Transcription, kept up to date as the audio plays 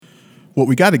What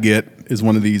we got to get is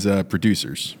one of these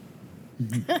producers.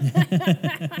 We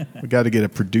got to get a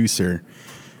producer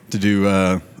to do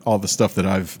all the stuff that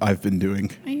I've been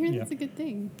doing. I hear that's a good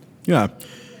thing. Yeah.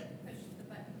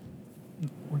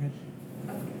 We're good.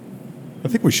 I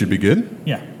think we should be good.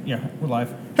 Yeah, we're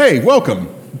live. Hey, welcome.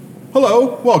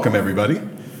 Hello, welcome everybody.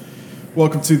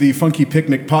 Welcome to the Funky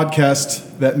Picnic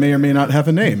podcast that may or may not have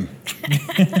a name.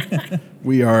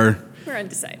 We're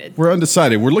undecided. We're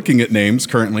undecided. We're looking at names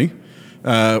currently.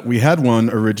 We had one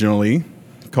originally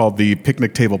called the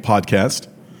Picnic Table Podcast,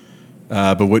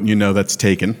 but wouldn't you know that's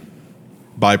taken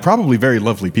by probably very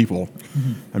lovely people,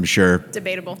 I'm sure.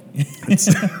 Debatable. You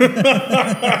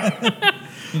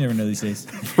never know these days.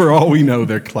 For all we know,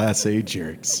 they're Class A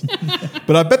jerks.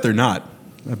 But I bet they're not.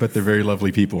 I bet they're very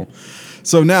lovely people.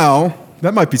 So now,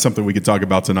 that might be something we could talk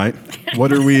about tonight.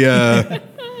 What are we going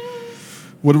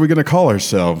to call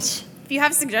ourselves? If you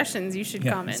have suggestions, you should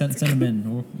comment. Send them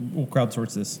in. We'll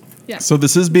crowdsource this. Yeah. So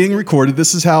this is being recorded.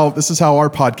 This is how our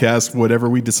podcast, whatever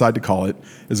we decide to call it,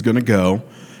 is going to go.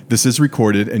 This is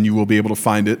recorded, and you will be able to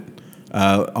find it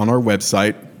on our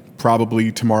website,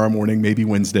 probably tomorrow morning, maybe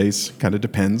Wednesdays. Kind of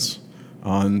depends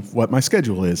on what my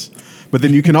schedule is. But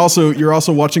then you're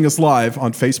also watching us live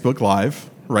on Facebook Live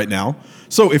right now.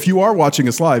 So if you are watching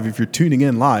us live, if you're tuning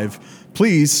in live,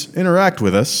 please interact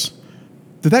with us.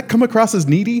 Did that come across as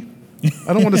needy?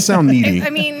 I don't want to sound needy. I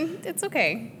mean, it's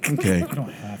okay. Okay. You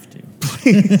don't have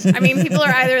to. I mean, people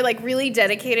are either like really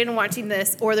dedicated in watching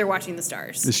this or they're watching the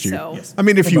stars. It's true. So Yes. I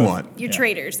mean, if you want. you're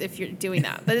traitors if you're doing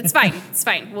that. But it's fine. It's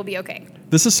fine. We'll be okay.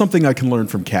 This is something I can learn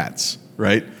from cats,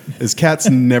 right? Is cats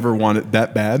never want it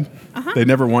that bad. They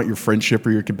never want your friendship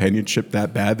or your companionship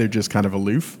that bad. They're just kind of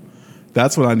aloof.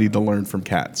 That's what I need to learn from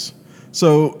cats.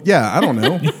 So, yeah, I don't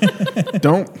know.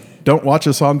 Don't watch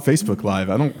us on Facebook Live.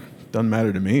 Doesn't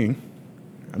matter to me.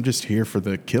 I'm just here for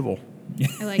the kibble.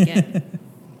 I like it.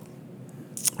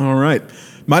 All right.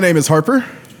 My name is Harper,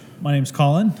 My name's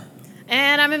Colin.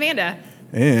 And I'm Amanda.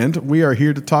 and we are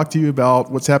here to talk to you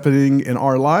about what's happening in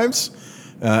our lives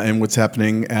and what's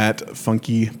happening at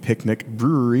Funky Picnic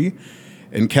Brewery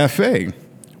and Cafe.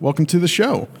 Welcome to the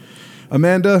show.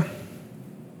 Amanda,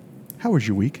 how was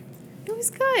your week? It was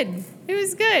good. It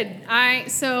was good. I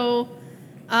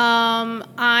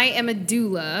am a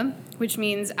doula, which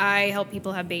means I help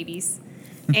people have babies.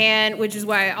 And which is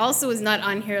why I also was not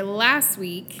on here last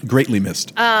week. Greatly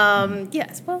missed.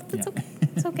 Yes, well, that's okay.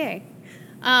 It's okay.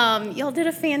 Y'all did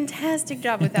a fantastic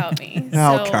job without me.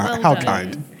 How so kind. well How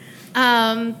done.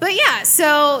 kind. But yeah,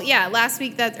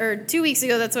 2 weeks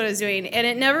ago, that's what I was doing, and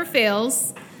it never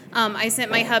fails. I sent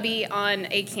my hubby on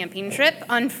a camping trip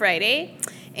on Friday,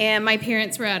 and my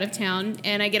parents were out of town,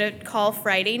 and I get a call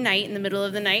Friday night in the middle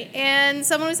of the night, and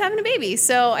someone was having a baby,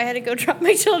 so I had to go drop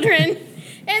my children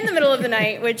in the middle of the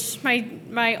night, which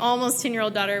my almost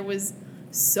 10-year-old daughter was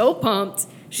so pumped.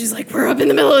 She's like, we're up in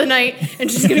the middle of the night, and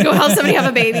she's going to go help somebody have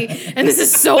a baby, and this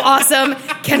is so awesome.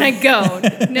 Can I go?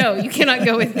 No, you cannot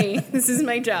go with me. This is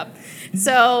my job.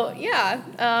 So, yeah,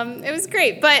 it was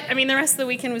great. But, I mean, the rest of the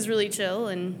weekend was really chill,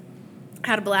 and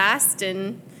had a blast,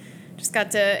 and just got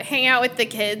to hang out with the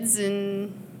kids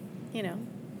and,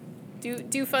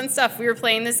 do fun stuff. We were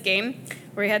playing this game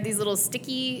where we had these little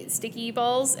sticky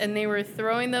balls, and they were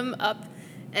throwing them up,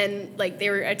 and, like, they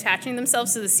were attaching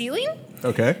themselves to the ceiling.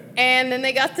 Okay. And then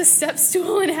they got the step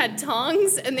stool and had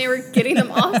tongs, and they were getting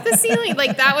them off the ceiling.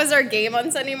 Like, that was our game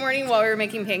on Sunday morning while we were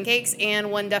making pancakes, and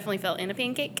one definitely fell in a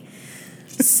pancake.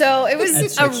 So it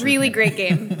was a really great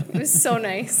game. It was so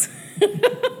nice.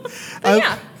 But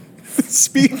yeah.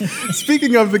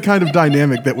 Speaking of the kind of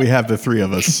dynamic that we have, the three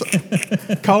of us,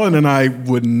 Colin and I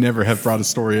would never have brought a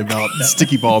story about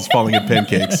sticky balls falling in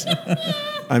pancakes.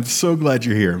 I'm so glad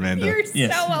you're here, Amanda. You're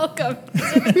Yes. so welcome. These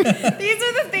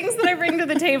are the things that I bring to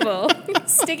the table.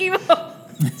 Sticky ball.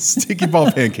 Sticky ball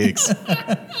pancakes.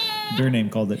 Beer name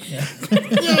called it. Yeah.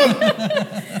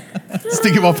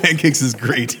 Sticky ball pancakes is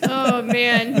great. Oh,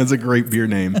 man. That's a great beer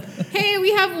name. Hey,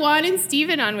 we have Juan and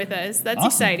Steven on with us. That's Awesome.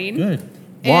 exciting. Good.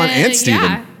 Juan and Steven.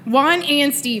 Yeah, Juan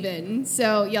and Steven.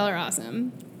 So y'all are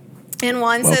awesome. And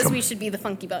Juan says Welcome. we should be the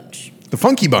Funky Bunch. The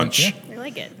Funky Bunch. Yeah. I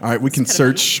like it. All right, we can It's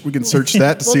kinda search. We can search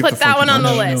that to We'll see if put the that Funky one on the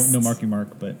Bunch- list. No Marky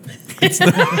Mark, but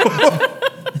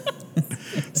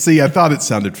See, I thought it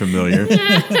sounded familiar,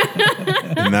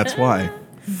 and that's why.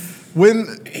 When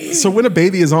a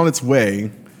baby is on its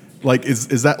way, like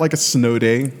is that like a snow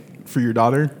day for your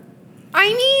daughter? I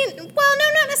mean, well, no,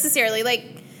 not necessarily. Like,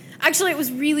 actually, it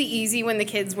was really easy when the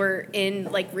kids were in,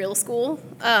 like, real school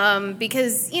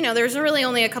because, there's really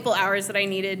only a couple hours that I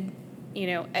needed,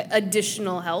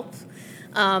 additional help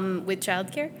with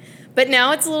childcare. But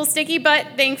now it's a little sticky, but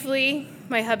thankfully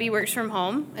My hubby works from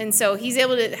home, and so he's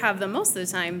able to have them most of the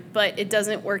time, but it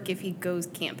doesn't work if he goes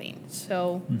camping.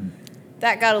 So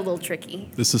that got a little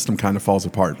tricky. The system kind of falls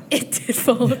apart It did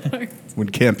fall apart. when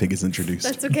camping is introduced.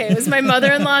 That's okay. It was my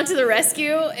mother-in-law to the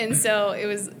rescue, and so it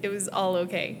was all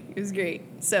okay. It was great.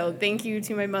 So thank you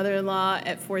to my mother-in-law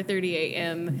at 4:30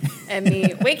 a.m. and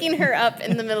me waking her up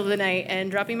in the middle of the night and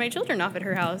dropping my children off at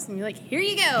her house and be like, "Here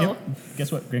you go." Yep.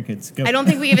 Guess what, grandkids? Go. I don't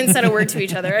think we even said a word to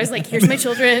each other. I was like, "Here's my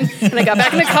children," and I got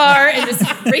back in the car and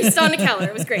just raced on to Keller.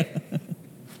 It was great.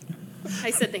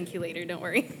 I said thank you later. Don't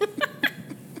worry.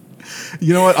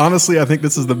 You know what? Honestly, I think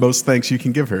this is the most thanks you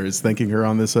can give her is thanking her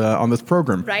on this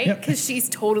program. Right? Yep. Because she's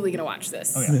totally gonna watch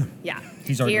this. Oh, yeah. Yeah.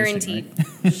 She's already Guaranteed.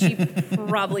 She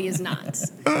probably is not.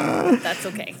 That's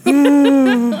okay.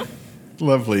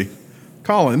 Lovely.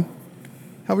 Colin,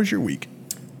 how was your week?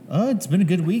 It's been a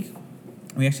good week.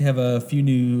 We actually have a few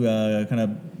new kind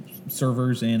of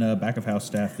servers and back of house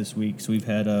staff this week. So we've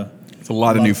had It's a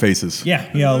lot of new faces. Yeah,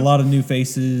 a lot of new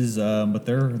faces, but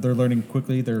they're learning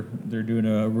quickly. They're doing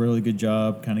a really good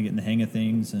job, kind of getting the hang of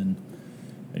things, and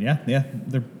yeah,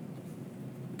 they're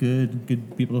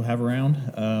good people to have around.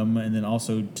 And then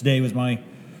also today was my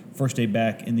first day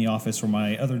back in the office for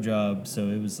my other job, so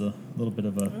it was a little bit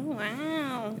of a Oh,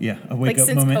 wow. a wake up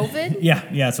since moment. COVID?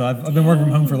 Yeah. So I've been working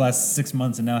from home for the last 6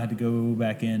 months, and now I had to go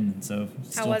back in. So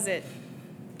How was it?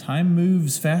 Time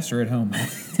moves faster at home.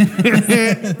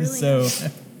 Really? So,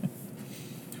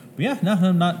 but yeah,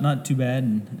 no, not too bad.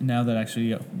 And now that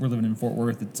actually we're living in Fort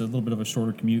Worth, it's a little bit of a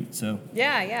shorter commute, so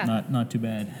Yeah. not too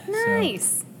bad.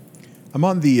 Nice. I'm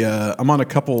on a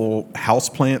couple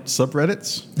houseplant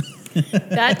subreddits,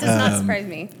 That does not surprise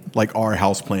me. like our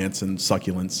houseplants and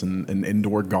succulents and an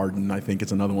indoor garden, I think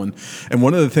it's another one. And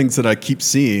one of the things that I keep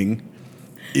seeing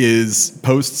is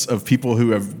posts of people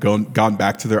who have gone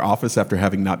back to their office after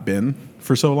having not been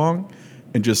for so long,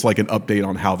 and just like an update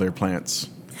on how their plants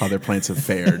have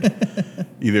fared.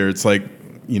 Either it's like,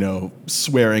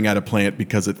 swearing at a plant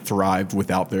because it thrived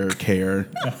without their care,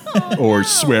 or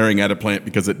swearing at a plant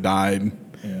because it died.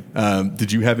 Yeah.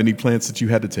 Did you have any plants that you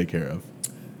had to take care of?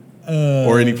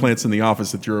 Or any plants in the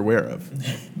office that you're aware of?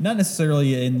 Not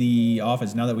necessarily in the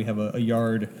office. Now that we have a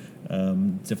yard,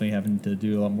 definitely having to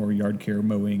do a lot more yard care,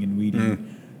 mowing and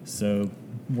weeding. So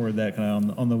more of that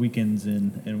kind of on the weekends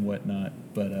and whatnot.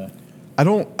 But I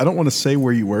don't want to say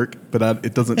where you work, but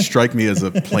it doesn't strike me as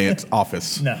a plant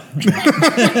office. no.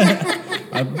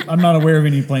 I'm not aware of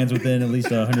any plants within at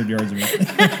least 100 yards of me.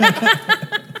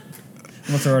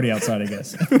 Unless they're already outside, I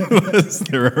guess.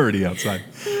 They're already outside.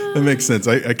 That makes sense.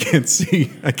 I can't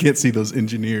see those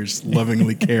engineers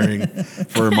lovingly caring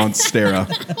for a monstera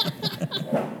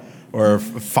or a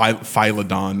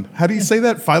phylodon. How do you say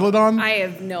that? Phylodon? I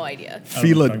have no idea. I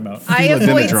don't know what you're talking about. I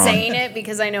avoid Philodendron. saying it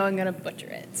because I know I'm going to butcher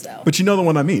it. So But you know the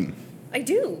one I mean. I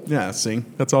do. Yeah, see?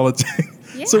 That's all it's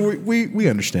Yeah. So we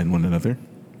understand one another.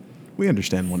 We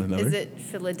understand one another. Is it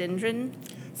philodendron?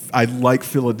 I like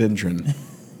philodendron.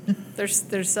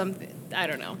 There's something, I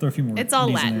don't know. Throw a few more It's all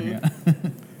names in Latin. there,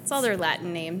 yeah. It's all their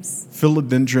Latin names.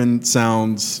 Philodendron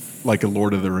sounds like a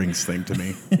Lord of the Rings thing to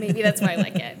me. Maybe that's why I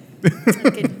like it.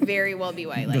 It could very well be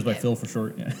why I like Goes by it. Phil for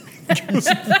short. Yeah.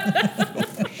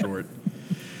 Short.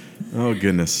 Oh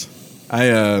goodness.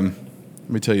 Let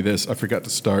me tell you this. I forgot to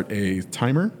start a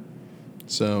timer,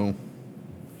 so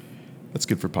that's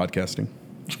good for podcasting.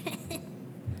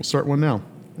 We'll start one now,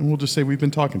 and we'll just say we've been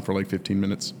talking for like 15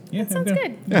 minutes. Yeah, Sounds okay.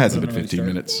 good. It hasn't been Doesn't really 15 start.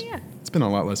 minutes. Yeah. It's been a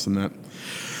lot less than that.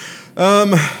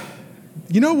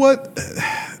 You know what?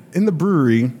 In the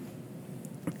brewery,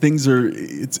 things are,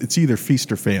 it's either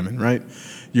feast or famine, right?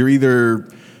 You're either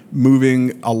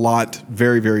moving a lot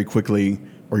very, very quickly,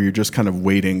 or you're just kind of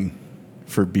waiting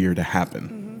for beer to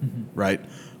happen, right?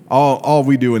 All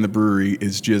we do in the brewery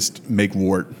is just make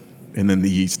wort, and then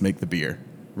the yeast make the beer,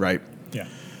 right? Yeah.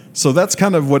 So that's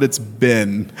kind of what it's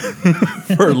been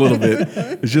for a little bit.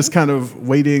 It's just kind of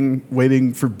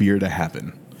waiting for beer to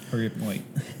happen. Hurry up and wait.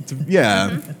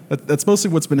 Yeah, that's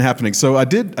mostly what's been happening. So I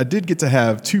did get to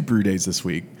have 2 brew days this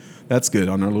week. That's good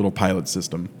on our little pilot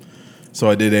system. So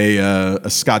I did a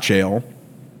Scotch ale,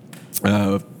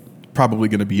 probably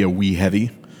going to be a wee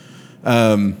heavy.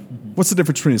 What's the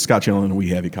difference between a Scotch ale and a wee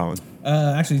heavy, Colin?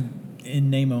 Actually, in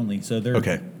name only. So they're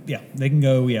Okay. Yeah, they can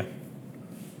go. Yeah.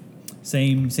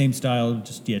 Same style,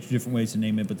 just 2 different ways to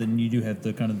name it. But then you do have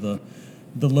the kind of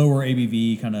the lower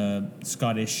ABV kind of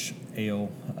Scottish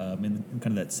ale in kind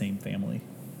of that same family.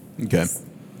 Okay,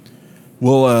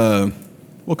 we'll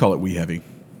call it wee heavy.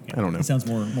 I don't know. It sounds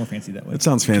more fancy that way. It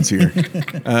sounds fancier.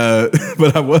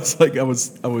 But I was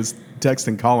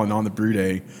texting Colin on the brew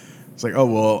day, It's like, oh,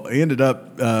 well, he ended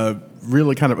up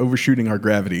really kind of overshooting our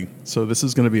gravity. So this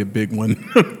is going to be a big one.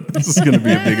 This is going to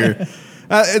be a bigger.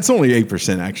 It's only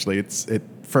 8%, actually. It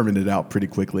fermented out pretty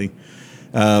quickly.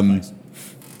 Nice.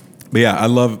 But yeah, I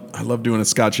love doing a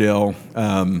Scotch ale.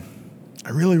 I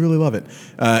really, really love it.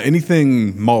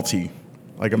 Anything malty,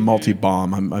 like a malty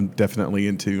bomb, I'm definitely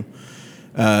into.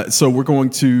 So we're going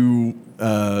to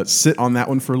sit on that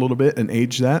one for a little bit and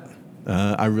age that.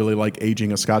 I really like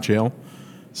aging a Scotch ale.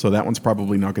 So that one's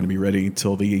probably not going to be ready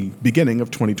until the beginning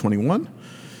of 2021.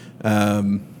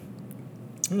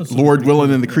 Lord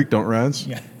willing and the creek don't rise.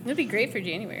 Yeah. It'd be great for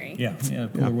January. Yeah.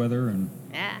 Cooler weather and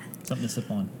Yeah. something to sip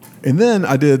on. And then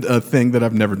I did a thing that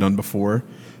I've never done before,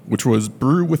 which was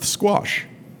brew with squash.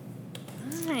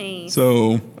 Nice.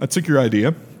 So I took your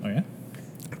idea. Oh, yeah?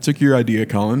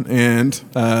 Colin, and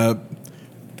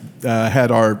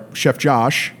had our Chef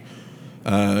Josh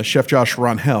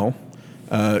Ronhell,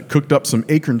 cooked up some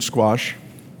acorn squash.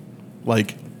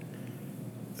 Like,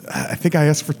 I think I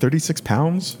asked for 36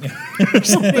 pounds. Or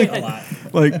something. A lot.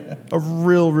 Like a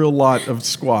real lot of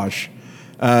squash.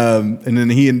 And then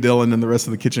he and Dylan and the rest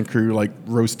of the kitchen crew like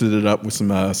roasted it up with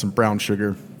some brown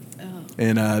sugar. Oh.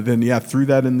 And then threw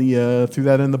that in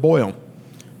the boil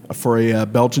for a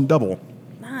Belgian double.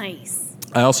 Nice.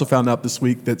 I also found out this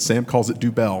week that Sam calls it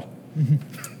Dubel,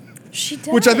 She does.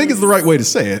 which I think is the right way to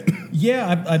say it.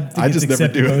 Yeah, I think I it's just never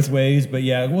accepted do it. both ways, but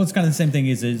yeah, well, it's kind of the same thing.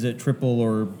 Is it triple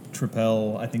or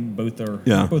tripel? I think both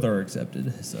are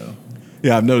accepted. So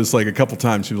Yeah, I've noticed like a couple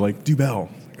times she was like Dubel.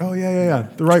 Oh yeah,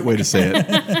 the right way to say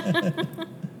it.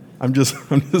 I'm just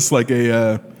like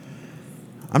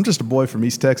I'm just a boy from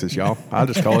East Texas, y'all. I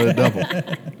just call it a double.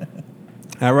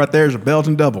 Now right there's a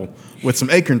Belgian double with some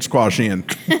acorn squash in.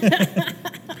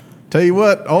 Tell you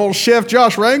what, old Chef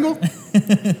Josh Rangel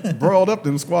broiled up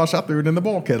them squash. I threw it in the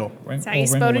boil kettle. That's how you're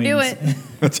supposed to do it.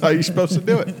 That's how you're supposed to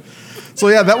do it. So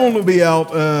yeah, that one will be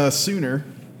out sooner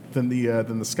than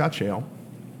the Scotch ale.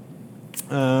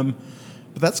 But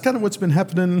that's kind of what's been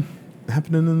happening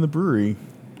in the brewery.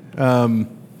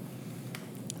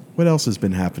 What else has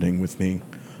been happening with me?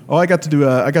 Oh, I got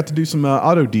to do some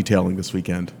auto detailing this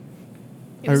weekend.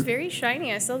 It was very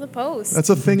shiny. I saw the post.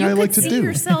 That's a thing I like to You do.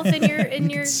 could see yourself in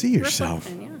your see yourself.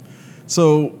 reflection, yeah.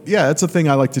 So yeah, it's a thing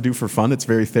I like to do for fun. It's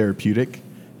very therapeutic,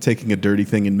 taking a dirty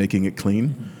thing and making it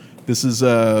clean. This is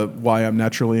why I'm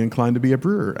naturally inclined to be a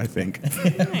brewer, I think. Nice.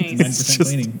 It's 90%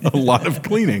 just cleaning. a lot of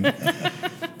cleaning.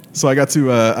 So I got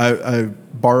to, I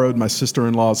borrowed my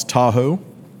sister-in-law's Tahoe,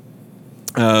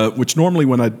 which normally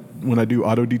when I do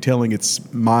auto detailing,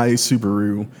 it's my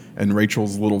Subaru and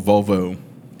Rachel's little Volvo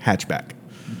hatchback.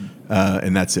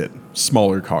 And that's it.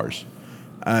 Smaller cars.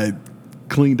 I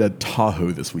cleaned a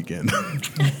Tahoe this weekend.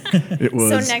 It was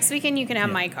So next weekend you can have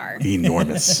my car.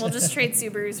 enormous. We'll just trade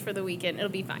Subarus for the weekend. It'll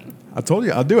be fine. I told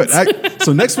you, I'll do it.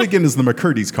 So next weekend is the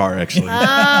McCurdy's car, actually.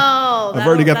 Oh, I've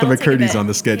already got the that'll take a McCurdy's bit. on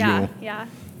the schedule. Yeah.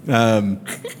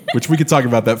 Which we could talk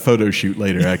about that photo shoot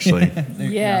later, actually.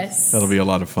 Yes. That'll be a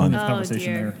lot of fun. Oh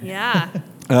conversation dear. there. Yeah.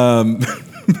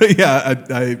 But yeah,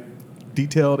 I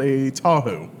detailed a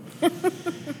Tahoe.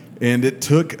 And it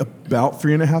took about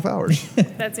 3.5 hours.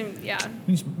 That's yeah.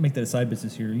 you just make that a side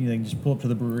business here. You can just pull up to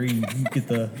the brewery and you get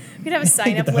the We could have a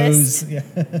sign get up the list. hose. Yeah.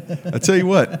 I tell you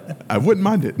what, I wouldn't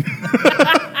mind it.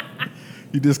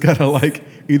 You just gotta like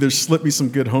either slip me some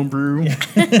good homebrew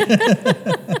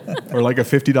or like a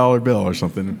 $50 bill or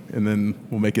something, and then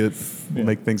we'll make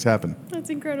things happen.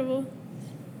 That's incredible.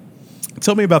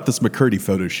 Tell me about this McCurdy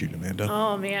photo shoot, Amanda.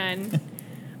 Oh man.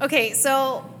 Okay,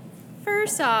 so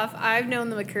first off, I've known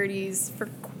the McCurdys for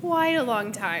quite a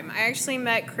long time. I actually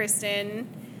met Kristen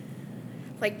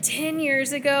like 10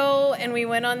 years ago, and we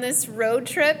went on this road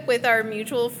trip with our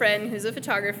mutual friend who's a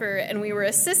photographer, and we were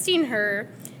assisting her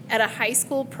at a high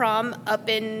school prom up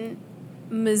in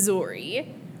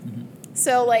Missouri.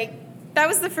 So like that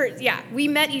was the first, we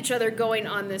met each other going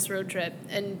on this road trip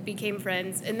and became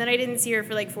friends. And then I didn't see her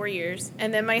for like 4 years.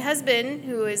 And then my husband,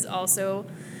 who is also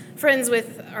friends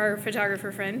with our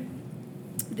photographer friend,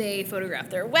 they photographed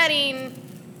their wedding.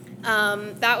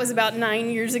 That was about 9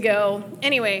 years ago.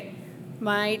 Anyway,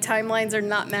 my timelines are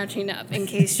not matching up in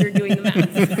case you're doing the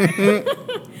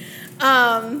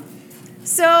math.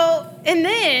 So, and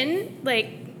then like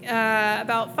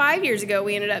about 5 years ago,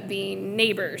 we ended up being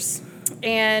neighbors.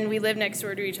 And we lived next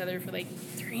door to each other for like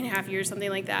 3.5 years,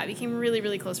 something like that. Became really,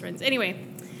 really close friends. Anyway,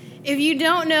 if you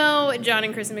don't know John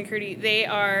and Kristen McCurdy,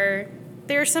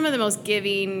 they're some of the most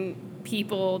giving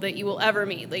people that you will ever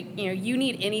meet. Like, you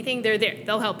need anything, they're there.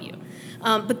 They'll help you.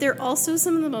 But they're also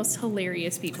some of the most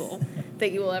hilarious people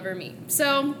that you will ever meet.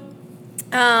 So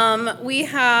we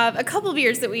have a couple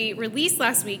beers that we released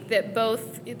last week that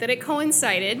it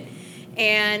coincided.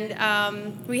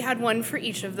 And we had one for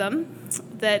each of them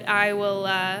that I will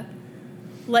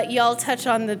let y'all touch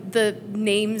on the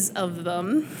names of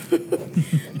them.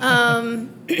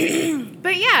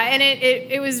 But yeah, and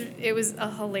it was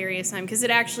a hilarious time because it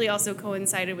actually also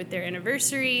coincided with their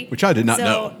anniversary, Which I did not so,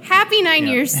 know. Happy 9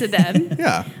 years to them.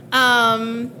 Yeah.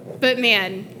 But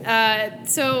man,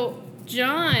 so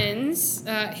John's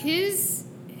his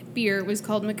beer was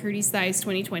called McCurdy's Thighs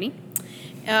 2020,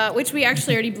 which we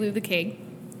actually already blew the keg.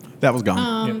 That was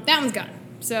gone. That one's gone.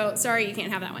 So sorry you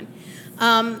can't have that one.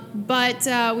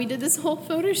 But we did this whole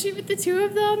photo shoot with the two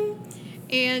of them,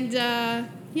 and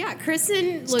yeah,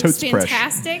 Kristen looks totes fresh.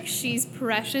 fantastic. She's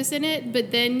precious in it.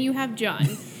 But then you have John,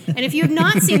 and if you have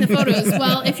not seen the photos,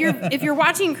 well, if you're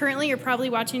watching currently, you're probably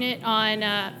watching it on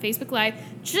Facebook Live.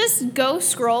 Just go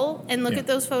scroll and look at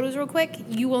those photos real quick.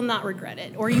 You will not regret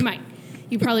it, or you might.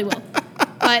 You probably will.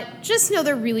 But just know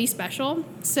they're really special.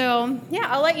 So yeah,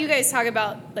 I'll let you guys talk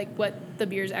about like what the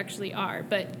beers actually are.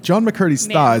 But John McCurdy's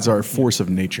Man. thighs are a force of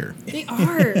nature. they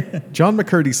are, John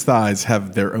McCurdy's thighs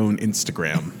have their own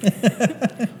Instagram.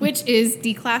 which is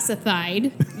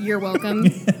declassified. You're welcome.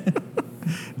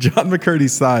 John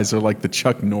McCurdy's thighs are like the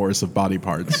Chuck Norris of body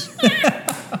parts.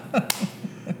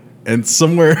 And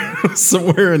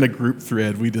somewhere in a group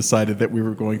thread, we decided that we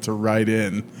were going to write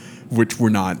in, which we're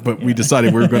not, but we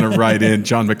decided we were going to write in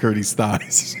John McCurdy's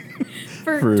thighs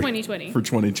For 2020. For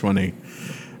 2020,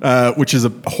 which is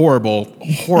a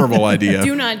horrible idea.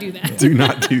 Do not do that. Do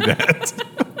not do that.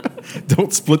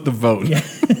 Don't split the vote.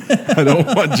 I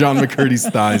don't want John McCurdy's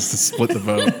thighs to split the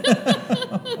vote.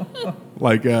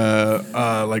 Like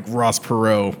Ross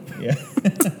Perot. Yeah.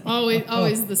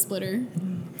 Always the splitter.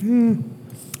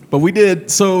 But we did.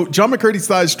 So John McCurdy's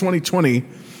Thighs 2020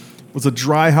 was a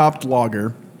dry hopped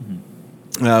lager,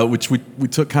 which we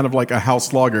took kind of like a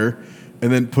house lager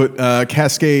and then put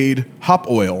Cascade hop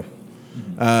oil.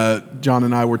 John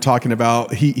and I were talking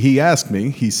about, he asked me,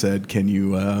 he said,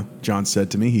 John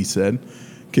said to me, he said,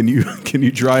 can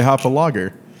you dry hop a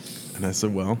lager? And I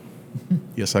said, well,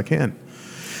 yes, I can.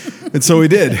 And so we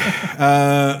did.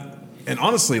 And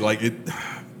honestly, like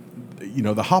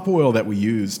the hop oil that we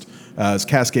used is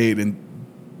Cascade, and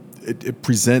it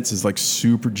presents as like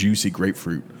super juicy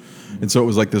grapefruit. And so it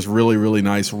was like this really, really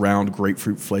nice round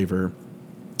grapefruit flavor.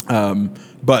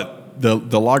 But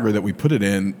the lager that we put it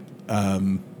in,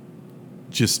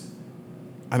 just,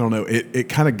 I don't know, it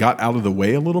kind of got out of the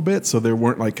way a little bit. So there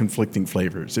weren't like conflicting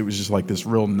flavors. It was just like this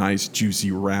real nice,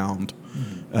 juicy, round,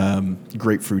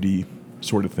 grapefruity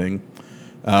sort of thing.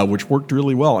 Which worked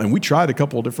really well, and we tried a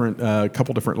couple different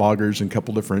lagers and a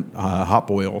couple different hop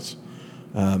oils.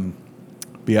 But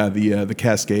yeah, the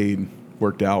Cascade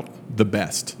worked out the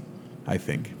best, I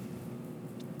think,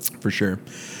 for sure.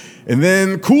 And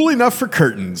then Cool Enough for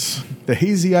Curtains, the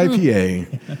hazy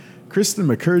IPA. Kristen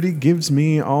McCurdy gives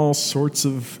me all sorts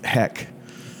of heck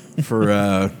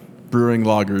for brewing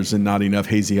lagers and not enough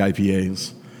hazy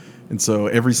IPAs. And so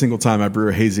every single time I brew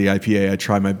a hazy IPA, I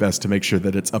try my best to make sure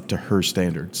that it's up to her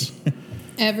standards.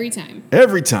 Every time.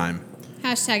 Every time.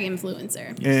 Hashtag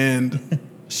influencer. And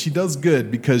she does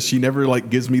good because she never like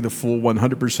gives me the full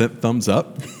 100% thumbs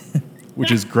up,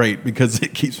 which is great because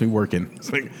it keeps me working.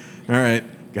 It's like, all right,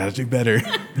 got to do better.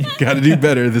 Got to do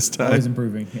better this time. Always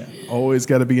improving. Yeah. Always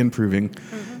got to be improving.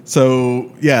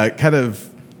 So yeah,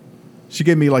 she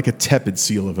gave me like a tepid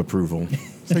seal of approval.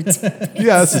 It's like,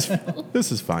 yeah,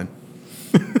 this is fine.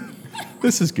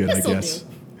 This is good, This'll I guess. do.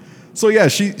 So yeah,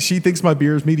 she thinks my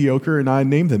beer is mediocre, and I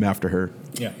named them after her.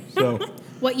 Yeah. So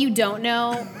What you don't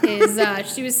know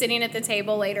is she was sitting at the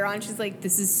table later on. She's like,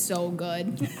 "This is so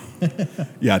good."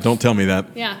 yeah, don't tell me that.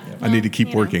 Yeah. I need to keep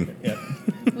you know, working. Yeah.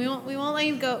 We won't let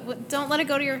you go. Don't let it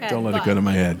go to your head. Don't let it but- go to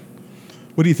my head.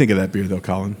 What do you think of that beer, though,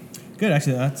 Colin? Good.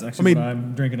 Actually, that's actually I mean- what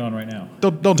I'm drinking on right now.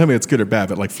 Don't tell me it's good or bad,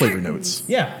 but like flavor notes.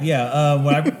 Yeah.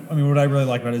 What I really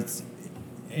like about it is,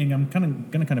 and I'm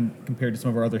gonna compare it to some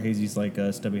of our other hazies like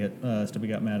Stubby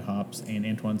Got Mad Hops and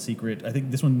Antoine's Secret. I think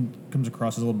this one comes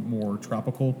across as a little bit more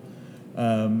tropical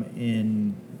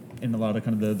in a lot of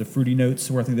kind of the fruity notes,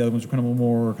 where I think the other ones are kind of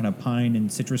more kind of pine and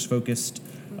citrus focused.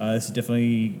 This is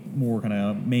definitely more kind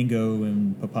of mango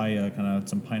and papaya, kind of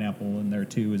some pineapple in there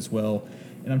too as well.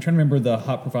 And I'm trying to remember the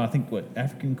hop profile. I think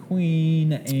African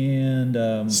Queen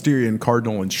and Styrian,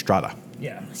 Cardinal, and Strata.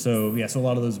 So a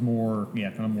lot of those more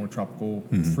kind of more tropical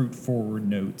fruit forward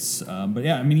notes. But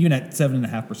yeah, I mean even at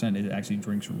 7.5%, it actually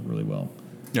drinks really well.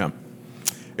 Yeah,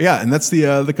 and that's the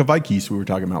Kavaikis we were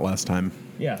talking about last time.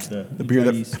 Yeah, the beer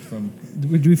that- Yeast from. Do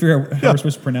we figure out how we're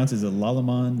supposed to pronounce it? Is it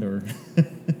Lalamond or?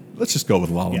 Let's just go with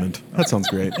Lallemand. That sounds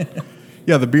great.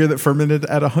 Yeah, the beer that fermented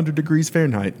at 100 degrees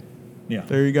Fahrenheit. Yeah.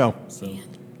 There you go. So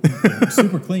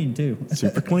Super clean too.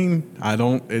 Super clean.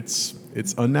 It's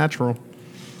unnatural.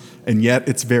 And yet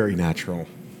it's very natural.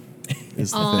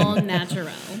 Is the All thing. natural.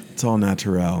 It's all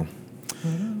natural.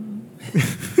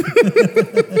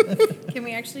 Can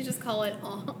we actually just call it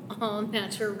all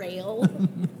natural?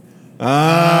 You're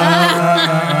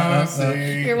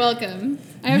welcome.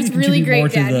 I have You really contribute great more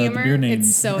to dad the humor. beer names.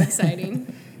 It's so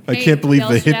exciting. I Hey, can't believe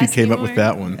y'all the should hippie ask came me up with more.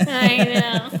 that one.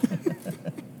 I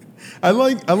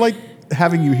know. I like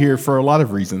having you here for a lot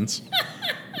of reasons.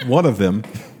 One of them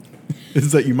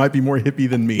is that you might be more hippie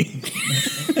than me.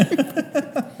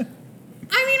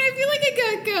 I mean, I feel like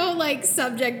I could go like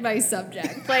subject by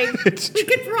subject. Like It's we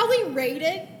could probably rate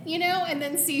it, and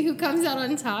then see who comes out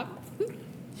on top.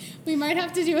 We might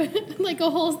have to do like a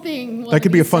whole thing. That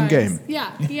could be a fun game.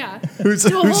 Yeah, yeah. Who's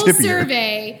do a whole hippier?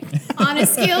 survey on a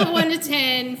scale of 1 to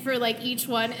 10 for like each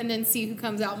one, and then see who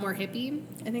comes out more hippie.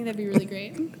 I think that'd be really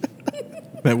great.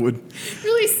 That would.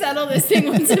 Really settle this thing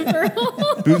once and for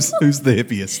all. Who's the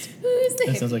hippiest? Who's the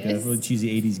That sounds like a hippiest? really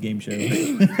cheesy 80s game show.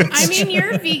 I mean,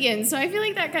 you're vegan, so I feel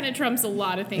like that kind of trumps a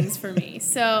lot of things for me.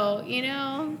 So,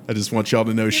 I just want y'all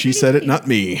to know she pretty said it, hippie. not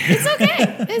me. it's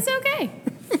okay. It's okay.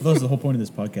 That was the whole point of this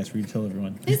podcast, for you to tell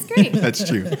everyone. It's great. That's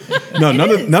true. No,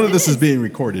 none of this is being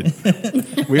recorded.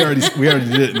 We already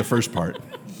did it in the first part.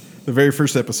 The very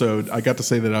first episode, I got to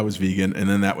say that I was vegan, and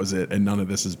then that was it. And none of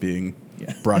this is being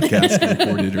broadcast,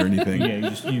 recorded, or anything. Yeah, you're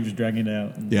just dragging it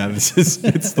out. Yeah,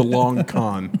 it's the long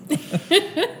con.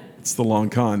 It's the long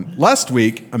con. Last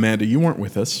week, Amanda, you weren't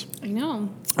with us, I know.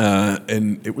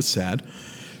 and it was sad.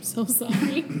 So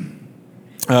sorry.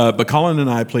 But Colin and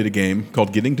I played a game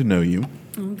called Getting to Know You.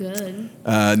 Oh, good.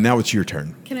 Now it's your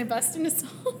turn. Can I bust in a song?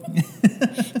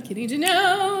 Getting to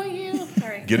know you. All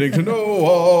right. Getting to know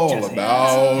all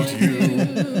about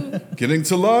you. Getting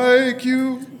to like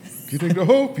you. Getting to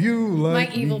hope you My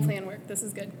like evil me. plan worked. This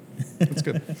is good. That's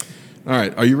good. All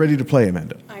right. Are you ready to play,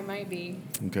 Amanda? I might be.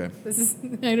 Okay. This is,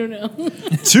 I don't know.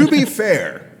 To be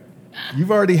fair,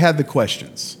 you've already had the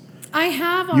questions. I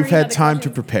have already You've had the time to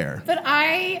questions, prepare. But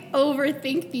I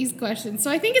overthink these questions.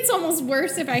 So I think it's almost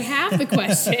worse if I have the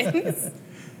questions.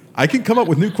 I can come up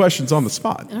with new questions on the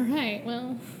spot. All right.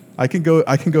 Well, I can go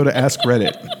to Ask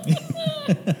Reddit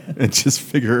and just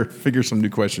figure some new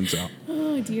questions out.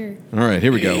 oh, dear. All right,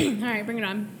 here we go. All right. Bring it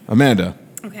on. Amanda,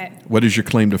 Okay. what is your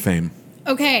claim to fame?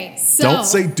 Okay. So Don't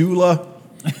say doula.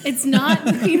 it's not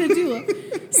being a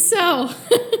doula. So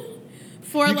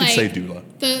for You can like say doula.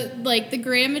 the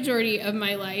grand majority of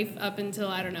my life up until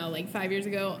I don't know, like 5 years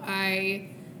ago, I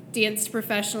danced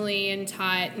professionally and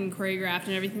taught and choreographed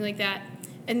and everything like that.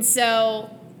 And so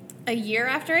a year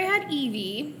after I had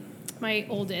Evie, my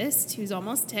oldest, who's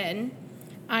almost 10,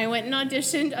 I went and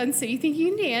auditioned on So You Think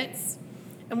You Can Dance.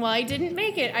 And while I didn't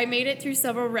make it, I made it through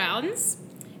several rounds.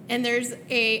 And there's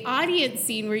a audience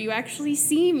scene where you actually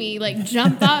see me like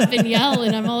jump up and yell,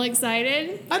 and I'm all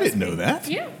excited. I didn't know that.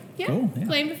 Yeah. Cool, yeah.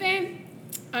 Claim to fame.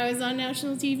 I was on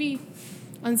national TV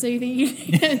on So You Think You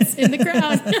Can Dance in the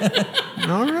crowd.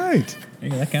 All right. Hey,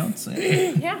 that counts.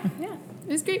 yeah. It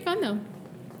was great fun though.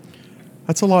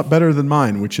 That's a lot better than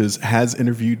mine, which has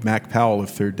interviewed Mac Powell of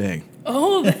Third Day.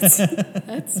 Oh,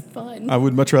 that's fun. I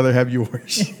would much rather have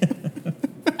yours.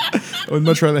 I would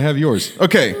much rather have yours.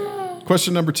 Okay,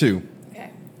 question number 2. Okay.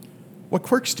 What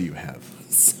quirks do you have?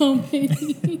 So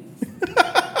many.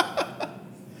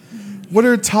 What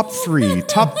are top three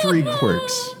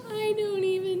quirks? I don't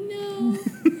even know.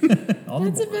 On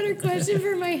That's the a better question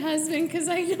for my husband because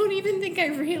I don't even think I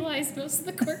realize most of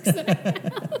the quirks that I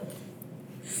have.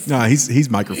 No, he's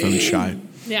microphone shy.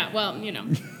 Yeah, well,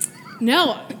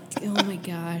 No. Oh my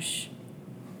gosh.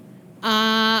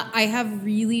 I have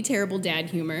really terrible dad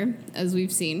humor, as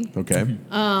we've seen. Okay.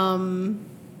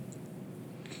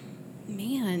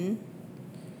 Man,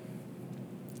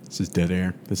 This is dead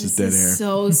air. This is this dead air. is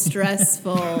so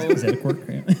stressful. Is that a quirk?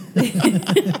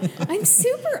 I'm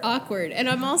super awkward, and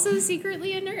I'm also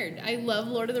secretly a nerd. I love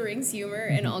Lord of the Rings humor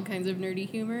and all kinds of nerdy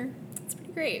humor. It's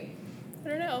pretty great. I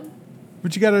don't know.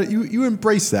 But you gotta you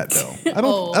embrace that though. I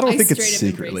don't I think it's straight up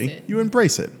secretly. embrace it. You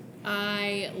embrace it.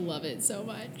 I love it so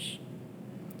much.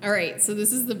 All right, so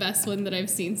this is the best one that I've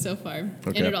seen so far.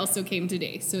 Okay. And it also came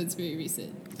today, so it's very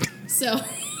recent. So,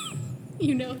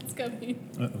 you know it's coming.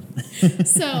 Uh-oh.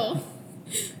 So,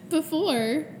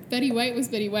 before Betty White was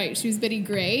Betty White, she was Betty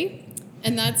Gray.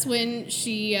 And that's when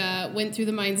she went through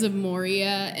the mines of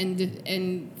Moria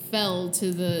and fell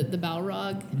to the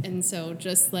Balrog. And so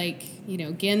just like,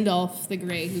 Gandalf the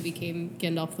Gray who became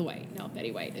Gandalf the White. Now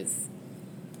Betty White is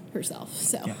herself.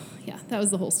 So, yeah that was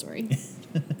the whole story.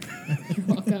 You're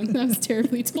welcome. That was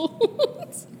terribly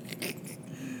told.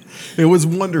 It was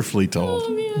wonderfully told. Oh,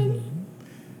 man.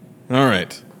 All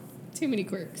right. Too many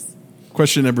quirks.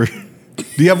 Question number.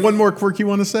 Do you have one more quirk you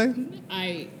want to say?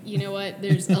 You know what?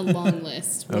 There's a long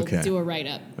list. We'll Okay. do a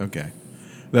write-up. Okay.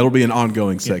 That'll be an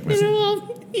ongoing segment.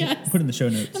 Yes. Put in the show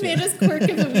notes. Amanda's quirk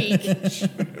of the week.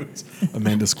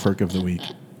 Amanda's quirk of the week.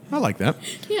 I like that.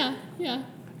 Yeah.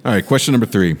 All right, question number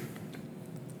 3.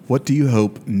 What do you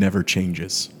hope never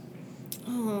changes?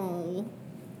 Oh.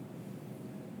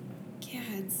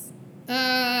 Cads.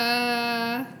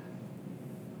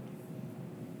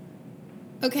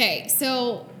 Okay,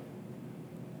 so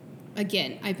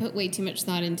again, I put way too much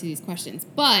thought into these questions,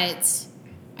 but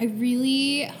I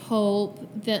really hope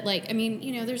that,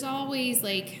 there's always,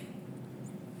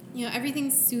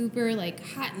 everything's super,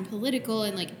 hot and political,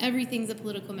 and, everything's a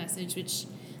political message, which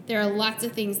there are lots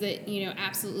of things that,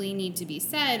 absolutely need to be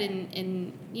said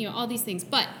and all these things.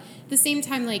 But at the same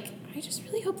time, I just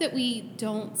really hope that we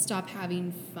don't stop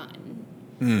having fun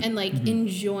and,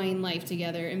 enjoying life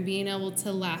together and being able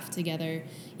to laugh together,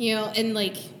 and,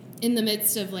 in the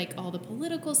midst of, all the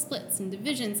political splits and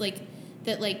divisions,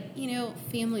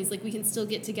 families, we can still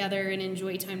get together and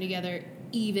enjoy time together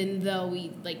even though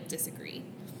we, disagree.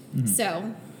 Mm-hmm.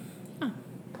 So,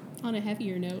 on a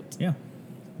heavier note. Yeah,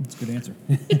 that's a good answer.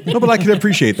 No, but I can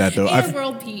appreciate that, though. And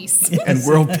world peace. And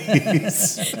world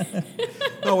peace.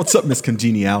 Oh, what's up, Miss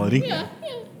Congeniality? Yeah.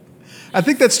 I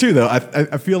think that's true, though.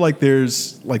 I feel like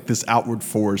there's, this outward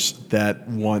force that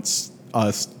wants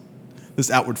us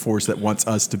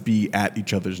to be at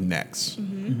each other's necks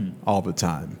all the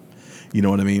time. You know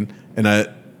what I mean? And I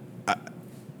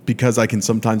because I can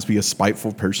sometimes be a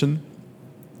spiteful person,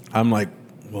 I'm like,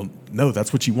 well, no,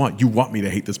 that's what you want. You want me to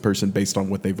hate this person based on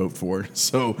what they vote for.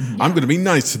 So I'm going to be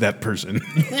nice to that person.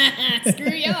 Screw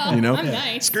y'all. I'm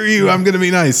nice. Screw you. I'm going to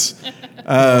be nice.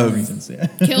 Reasons, yeah.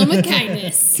 Kill him with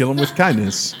kindness. Kill them with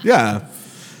kindness. Yeah.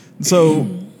 So,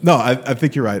 no, I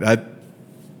think you're right.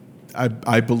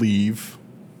 I believe,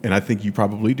 and I think you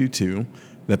probably do too,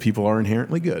 that people are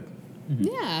inherently good.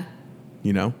 Yeah.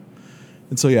 You know?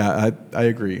 And so, yeah, I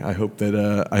agree. I hope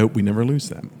we never lose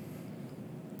them.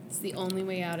 It's the only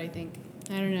way out, I think.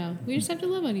 I don't know. We just have to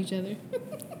love on each other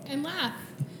and laugh.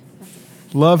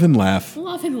 Love and laugh.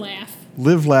 Love and laugh.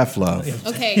 Live, laugh, love.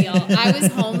 Okay, y'all. I was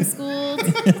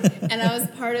homeschooled, and I was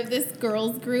part of this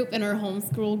girls group in our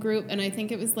homeschool group, and I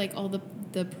think it was all the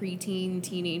preteen,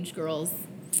 teenage girls,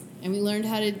 and we learned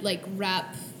how to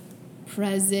wrap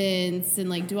presents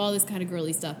and do all this kind of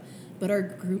girly stuff. But our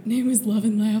group name was Love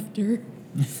and Laughter.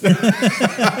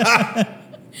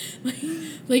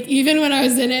 Even when I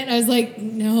was in it, I was like,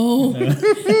 no,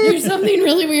 there's something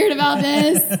really weird about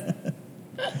this.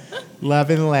 Love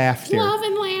and laughter. Love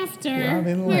and laughter. Love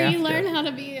and where you laughter. learn how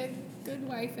to be a good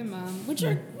wife and mom, which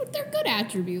they're good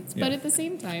attributes, but at the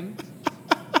same time,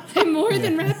 I'm more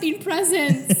than wrapping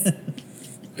presents.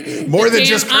 More than Damn,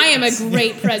 just I am a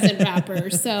great present wrapper,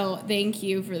 so thank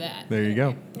you for that. There you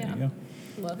go. Yeah. There you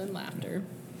go. Love and laughter.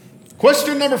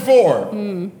 Question number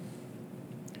 4.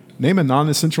 Name a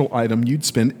non-essential item you'd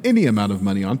spend any amount of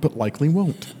money on, but likely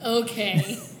won't.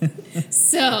 Okay.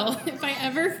 So, if I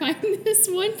ever find this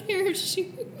one pair of shoes,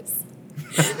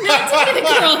 not to be the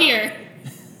girl here,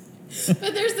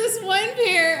 but there's this one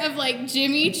pair of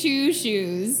Jimmy Choo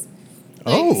shoes,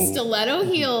 stiletto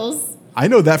heels. I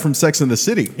know that from Sex and the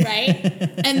City.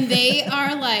 Right? And they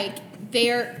are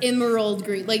emerald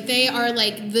green. They are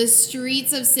the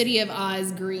streets of City of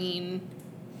Oz green.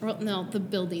 Or, no, the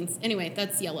buildings. Anyway,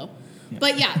 that's yellow. Yeah.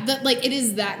 But yeah, it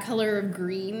is that color of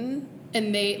green.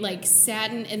 And they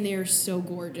satin, and they're so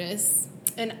gorgeous.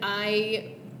 And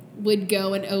I would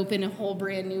go and open a whole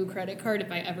brand new credit card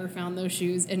if I ever found those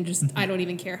shoes, and just I don't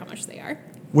even care how much they are.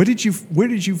 Where did you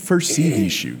first see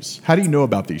these shoes? How do you know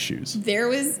about these shoes? There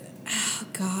was,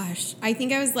 I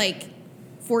think I was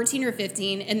 14 or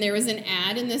 15, and there was an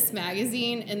ad in this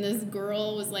magazine, and this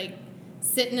girl was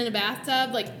sitting in a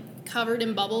bathtub, covered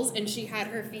in bubbles, and she had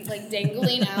her feet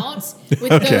dangling out with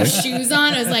those shoes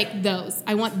on. I was like, those.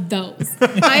 I want those.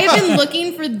 I have been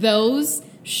looking for those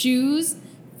shoes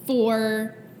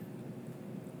for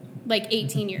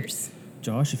 18 years.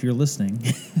 Josh, if you're listening.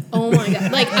 Oh my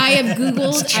God. I have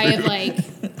Googled,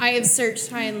 I have searched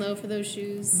high and low for those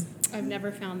shoes. I've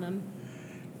never found them.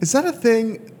 Is that a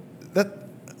thing that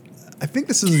I think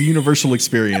this is a universal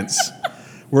experience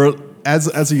where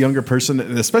as a younger person,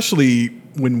 and especially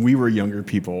when we were younger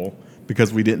people,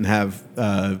 because we didn't have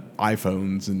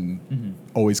iPhones and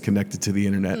always connected to the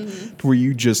internet, to where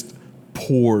you just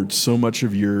poured so much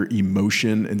of your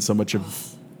emotion and so much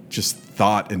of just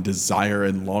thought and desire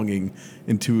and longing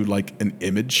into an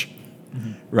image,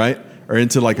 right? Or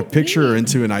into a picture or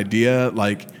into an idea.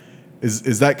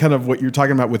 Is that kind of what you're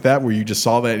talking about with that, where you just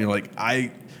saw that and you're like,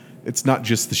 it's not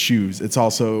just the shoes. It's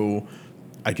also,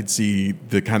 I could see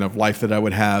the kind of life that I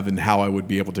would have and how I would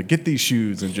be able to get these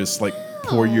shoes and just like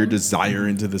pour your desire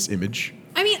into this image.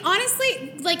 I mean,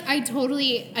 honestly, like, I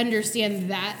totally understand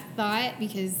that thought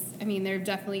because, I mean, there have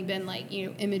definitely been, like, you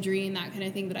know, imagery and that kind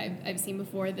of thing that I've seen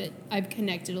before that I've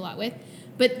connected a lot with.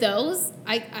 But those,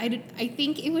 I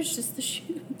think it was just the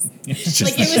shoes.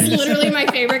 Like, it was literally my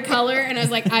favorite color, and I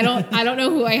was like, I don't know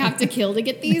who I have to kill to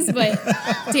get these, but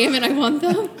damn it, I want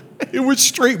them. It was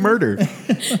straight murder.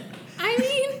 I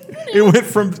mean, you know.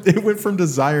 It went from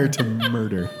desire to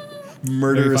murder.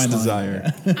 Murderous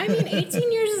desire. I mean,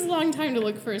 18 years is a long time to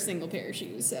look for a single pair of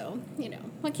shoes, so, you know,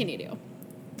 what can you do?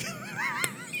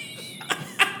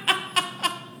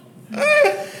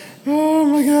 Oh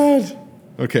my God.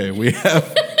 Okay, we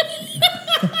have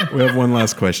one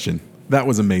last question. That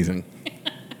was amazing.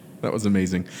 That was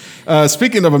amazing.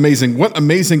 Speaking of amazing, what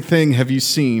amazing thing have you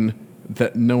seen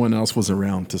that no one else was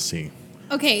around to see?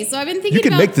 Okay, so I've been thinking You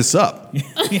can about... make this up.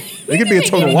 It could be a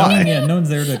total No, lie. yeah, no one's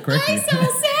there to correct I you. saw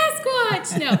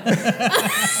Sasquatch. No,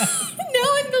 no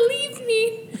one believed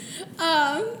me.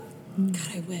 God,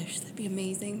 I wish that'd be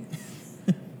amazing.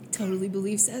 Totally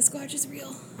believe Sasquatch is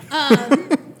real.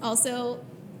 Also,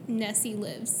 Nessie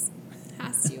lives.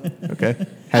 Has to. Okay.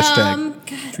 Hashtag.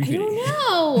 God, I don't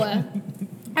know.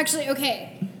 Actually,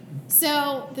 okay.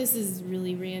 So this is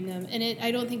really random, and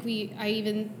I don't think I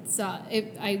even saw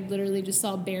it. I literally just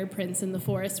saw bear prints in the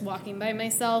forest walking by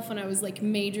myself when I was like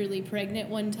majorly pregnant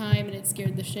one time, and it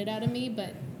scared the shit out of me.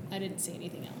 But I didn't see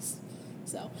anything else.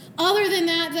 So other than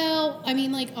that, though, I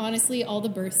mean, like honestly, all the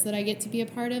births that I get to be a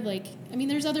part of, like, I mean,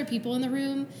 there's other people in the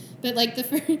room, but like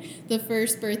the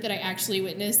first birth that I actually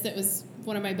witnessed, that was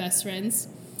one of my best friends,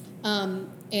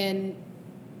 and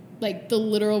like the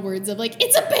literal words of like,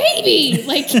 it's a baby,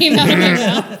 like came out of my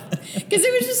mouth. Because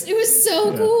it was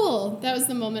so cool. That was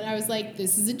the moment I was like,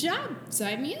 this is a job.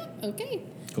 Sign me up. Okay.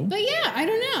 Cool. But yeah, I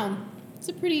don't know. It's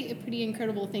a pretty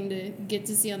incredible thing to get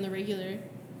to see on the regular.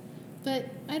 But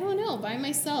I don't know, by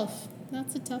myself,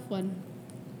 that's a tough one.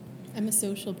 I'm a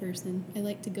social person. I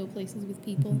like to go places with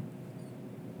people.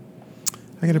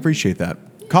 I can appreciate that.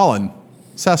 Colin,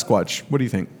 Sasquatch, what do you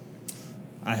think?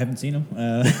 I haven't seen him.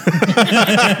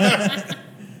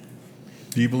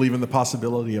 Do you believe in the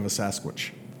possibility of a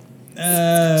Sasquatch?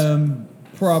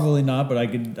 Probably not, but I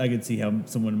could see how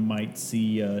someone might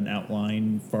see an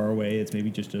outline far away. It's maybe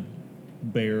just a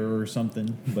bear or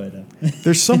something. But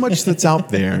There's so much that's out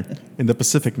there in the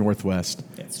Pacific Northwest.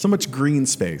 Yes. So much green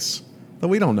space that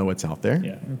we don't know what's out there.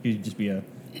 yeah, or it could just be a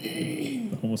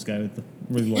homeless guy with the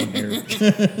really long hair.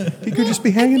 He could just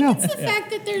be hanging out. It's the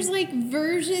fact that there's like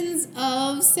versions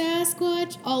of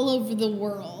Sasquatch all over the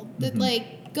world that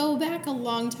like go back a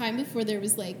long time before there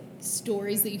was like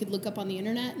stories that you could look up on the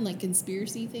internet and like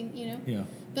conspiracy thing, you know? Yeah.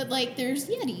 But like there's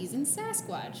Yetis and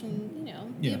Sasquatch and, you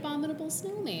know, the Yeah. abominable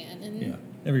snowman and Yeah,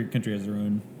 every country has their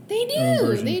own. they Their own do.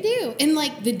 version. They do. And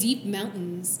like the deep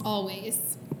mountains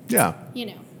always, Yeah. you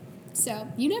know. So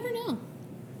you never know.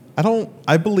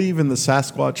 I believe in the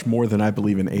Sasquatch more than I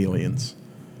believe in aliens.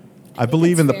 I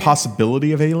believe in the fair.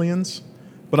 possibility of aliens,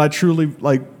 but I truly,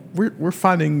 like, we're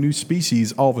finding new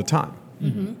species all the time.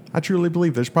 Mm-hmm. I truly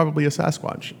believe there's probably a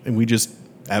Sasquatch, and we just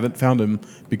haven't found him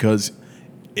because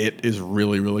it is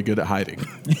really, really good at hiding.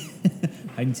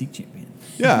 Hide and seek champion.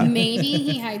 Yeah. Maybe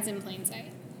he hides in plain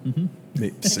sight. Have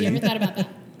you See? ever thought about that?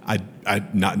 I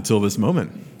not until this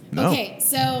moment. No. Okay,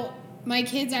 so my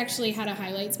kids actually had a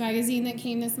highlights magazine that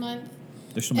came this month.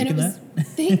 They're still And it making was,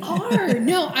 that? they are.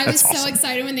 No, I was That's so awesome.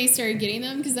 excited when they started getting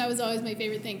them because that was always my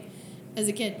favorite thing as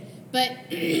a kid. But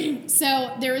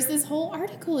so there was this whole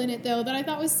article in it though that I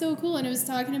thought was so cool, and it was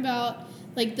talking about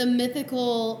like the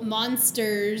mythical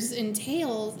monsters and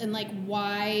tales and like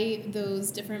why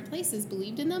those different places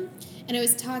believed in them. And it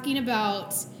was talking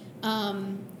about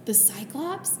the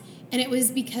Cyclops. And it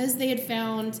was because they had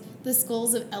found the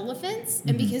skulls of elephants,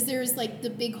 and because there was like the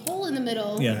big hole in the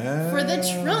middle Yeah. for the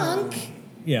trunk,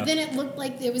 Yeah. then it looked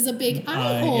like there was a big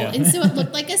eye Eye, hole, yeah. and so it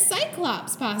looked like a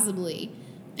cyclops possibly.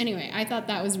 Anyway, I thought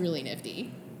that was really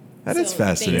nifty. That is So,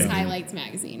 fascinating. Thanks, Highlights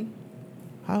magazine.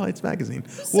 Highlights magazine.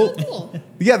 So cool.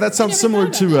 Yeah, that sounds never similar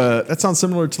thought to about that sounds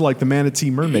similar to like the manatee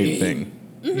mermaid thing.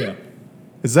 Yeah.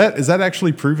 Is that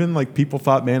actually proven? Like people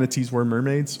thought manatees were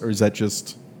mermaids, or is that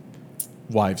just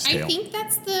wives' tale?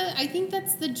 I think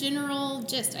that's the general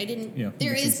gist. I didn't. Yeah,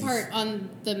 There this is is- part on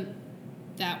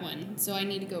that one, so I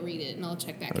need to go read it, and I'll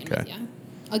check back in Okay. with you.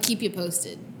 I'll keep you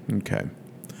posted. Okay.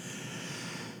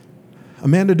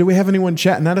 Amanda, do we have anyone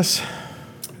chatting at us?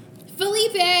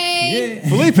 Felipe. Yeah.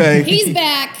 Felipe. He's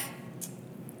back.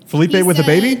 Felipe He with a said-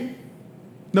 baby?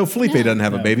 No, Felipe No. doesn't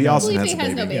have a No, baby. no. Austin Felipe has a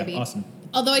has baby. no baby. Yeah, awesome.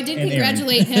 Although I did And Aaron.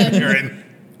 congratulate him Aaron.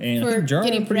 And I for think Jar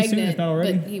getting pretty soon, pregnant, if not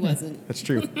already. but he wasn't. That's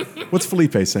true. What's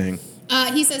Felipe saying?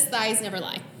 He says thighs never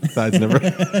lie. Thighs never.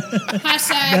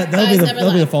 Hashtag That'll thighs be never the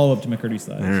lie. follow up to McCurdy's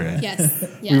thighs. All right.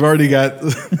 Yes. We've already got.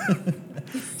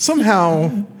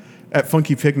 Somehow, at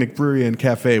Funky Picnic Brewery and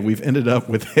Cafe, we've ended up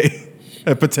with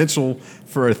a potential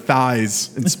for a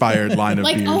thighs-inspired line of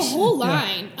like beers. a whole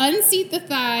line. Unseat the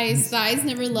thighs. Thighs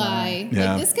never lie.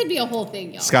 Yeah. Like, this could be a whole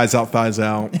thing, y'all. Skies out, thighs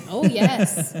out. Oh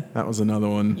yes. That was another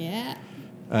one. Yeah.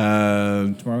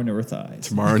 Tomorrow never thighs.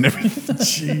 Tomorrow never.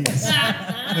 Jeez,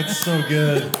 that's so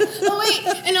good. Oh wait,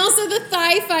 and also the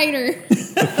thigh fighter.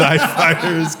 Thigh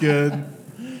fighter is good.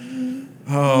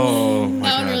 Oh my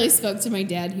That one god! really spoke to my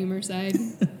dad humor side.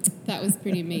 That was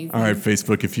pretty amazing. All right,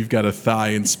 Facebook, if you've got a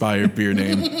thigh-inspired beer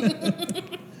name,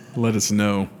 let us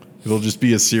know. It'll just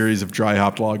be a series of dry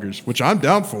hopped lagers, which I'm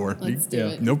down for. Let's do Yeah.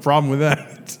 it. No problem with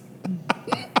that.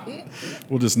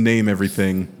 We'll just name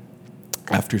everything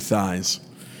after thighs.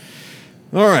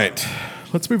 All right,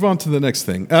 let's move on to the next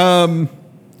thing.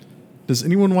 Does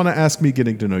anyone want to ask me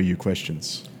getting to know you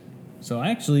questions? So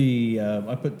I actually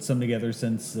I put some together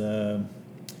since I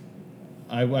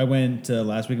went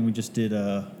last week and we just did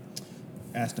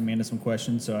asked Amanda some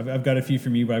questions. So I've got a few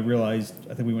from you, but I realized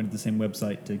I think we went to the same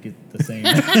website to get the same.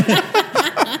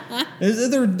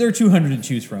 there are 200 to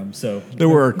choose from. So There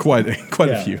were quite a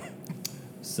Yeah. few.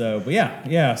 So, but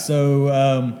yeah.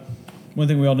 So one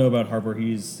thing we all know about Harper,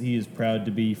 he is proud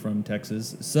to be from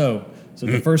Texas. So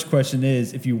the first question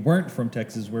is, if you weren't from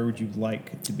Texas, where would you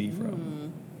like to be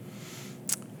from?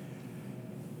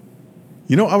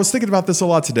 You know, I was thinking about this a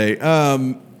lot today.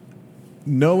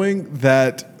 Knowing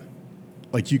that,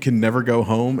 like, you can never go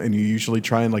home and you usually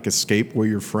try and, like, escape where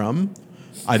you're from,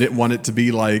 I didn't want it to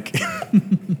be, like,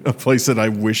 a place that I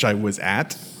wish I was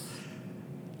at.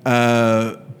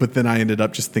 But then I ended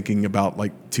up just thinking about,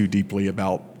 like, too deeply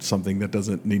about something that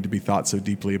doesn't need to be thought so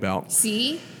deeply about.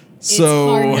 See?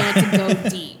 So- It's hard not to go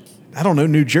deep. I don't know,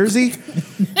 New Jersey? They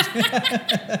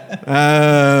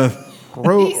seem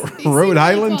Rhode really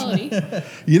Island? quality.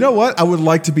 You know what? I would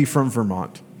like to be from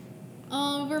Vermont.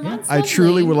 Oh, Vermont's I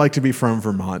truly would like to be from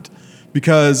Vermont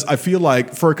because I feel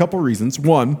like, for a couple reasons.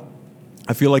 One,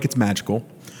 I feel like it's magical.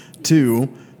 Two,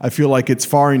 I feel like it's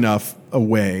far enough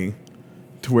away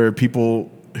to where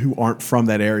people who aren't from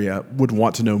that area would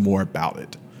want to know more about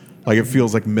it. Like, it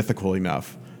feels like mythical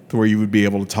enough to where you would be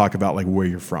able to talk about, like, where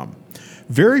you're from.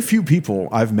 Very few people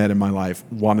I've met in my life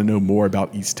want to know more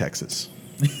about East Texas.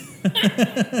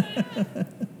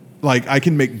 Like, I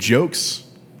can make jokes,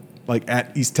 like,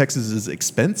 at East Texas's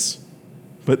expense,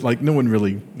 but, like, no one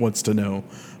really wants to know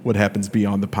what happens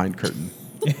beyond the pine curtain.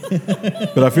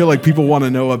 But I feel like people want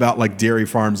to know about, like, dairy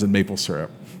farms and maple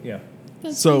syrup. Yeah.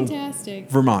 That's So- fantastic.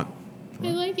 Vermont. I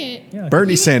like it. Yeah.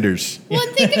 Bernie Sanders. Well,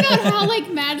 and think about how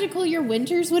like magical your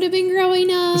winters would have been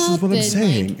growing up. This is what I'm and,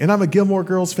 saying. like, And I'm a Gilmore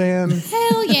Girls fan.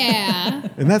 hell yeah.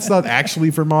 And that's not actually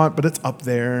Vermont, but it's up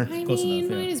there. I Close mean,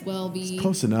 enough, yeah. might as well be.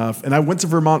 Close enough. And I went to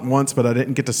Vermont once, but I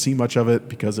didn't get to see much of it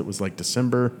because it was like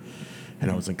December and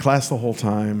I was in class the whole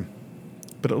time.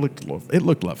 But it looked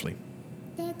lovely.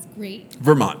 That's great.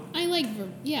 Vermont. I like,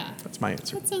 yeah. That's my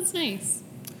answer. That sounds nice.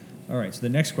 All right. So the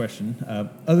next question,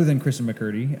 other than Kristen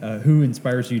McCurdy, who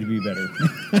inspires you to be better?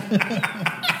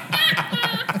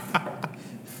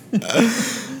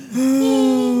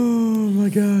 Oh my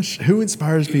gosh. Who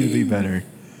inspires me to be better?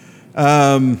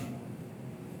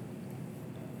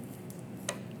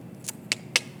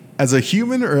 As a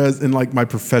human or as in like my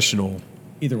professional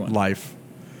Either one. life?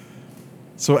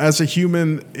 So as a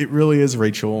human, it really is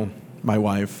Rachel, my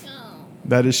wife. Oh.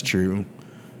 That is true.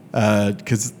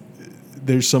 Because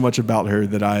there's so much about her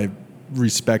that I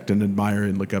respect and admire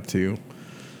and look up to.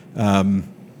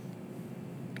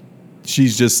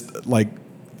 She's just like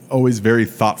always very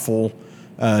thoughtful.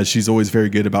 She's always very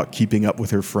good about keeping up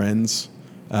with her friends,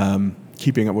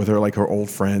 keeping up with her like her old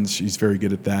friends. She's very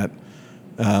good at that.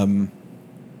 And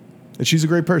she's a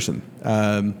great person.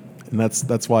 And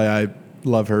that's why I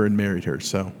love her and married her.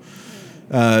 So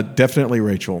definitely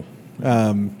Rachel.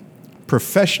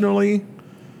 Professionally,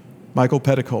 Michael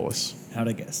Pedicolis. How'd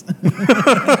I guess?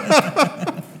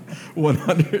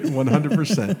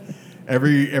 100%.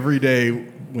 Every day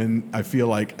when I feel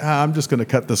like I'm just going to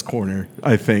cut this corner,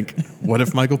 I think, what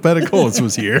if Michael Pedicolis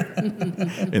was here?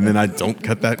 And then I don't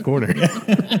cut that corner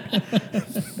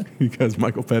because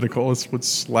Michael Pedicolis would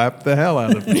slap the hell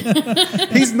out of me.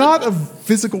 He's not a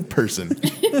physical person,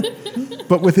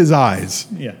 but with his eyes,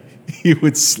 Yeah. he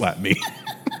would slap me.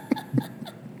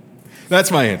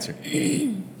 That's my answer.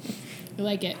 I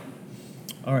like it.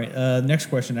 All right. Next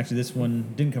question. Actually, this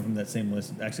one didn't come from that same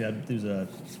list. Actually, there's a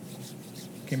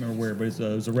can't remember where, but it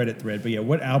was a Reddit thread. But yeah,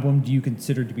 what album do you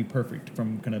consider to be perfect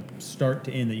from kind of start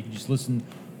to end that you can just listen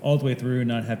all the way through and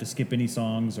not have to skip any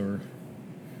songs or?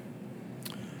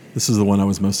 This is the one I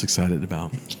was most excited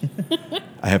about.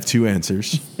 I have two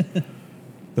answers.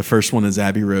 The first one is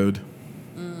Abbey Road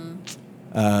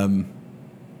by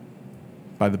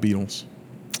the Beatles.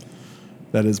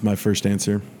 That is my first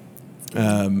answer.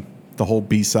 The whole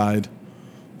B-side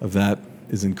of that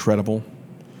is incredible.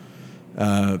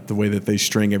 The way that they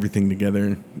string everything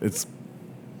together, it's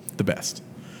the best.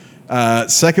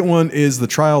 Second one is The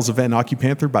Trials of Van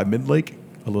Occupanther by Midlake,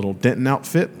 a little Denton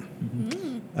outfit.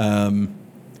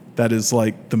 That is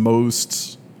like the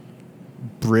most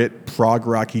Brit prog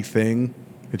rocky thing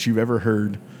that you've ever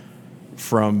heard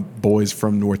from boys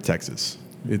from North Texas.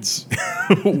 It's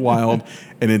wild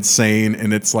and insane,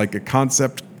 and it's like a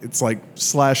concept. It's like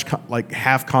like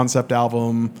half concept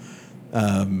album,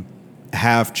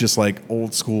 half just like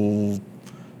old school,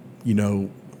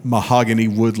 mahogany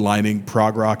wood lining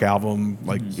prog rock album.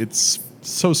 Like it's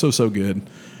so good,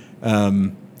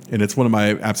 and it's one of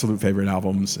my absolute favorite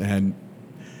albums. And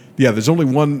yeah, there's only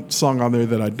one song on there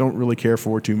that I don't really care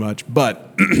for too much,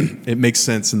 but it makes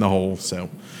sense in the whole.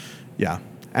 So yeah,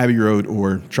 Abbey Road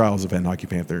or Trials of Van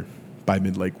Occupanther by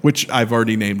Midlake, which I've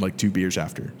already named like 2 beers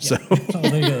after. Yeah. So,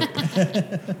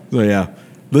 so yeah,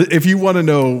 if you want to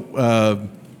know,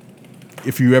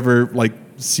 if you ever like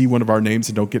see one of our names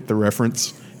and don't get the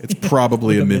reference, it's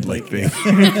probably a Midlake thing.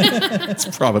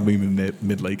 It's probably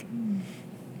Midlake.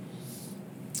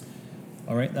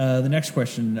 All right, the next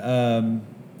question.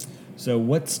 So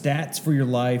what stats for your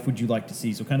life would you like to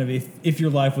see? So kind of if your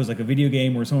life was like a video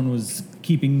game where someone was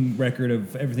keeping record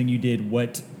of everything you did,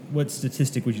 what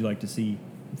statistic would you like to see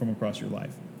from across your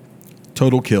life?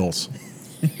 Total kills.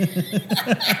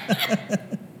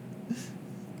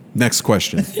 Next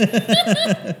question. And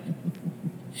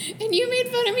you made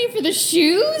fun of me for the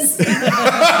shoes?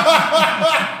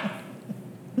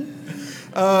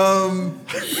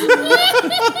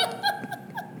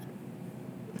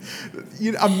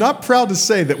 I'm not proud to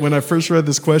say that when I first read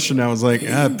this question, I was like,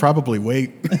 probably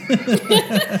weight.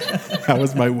 How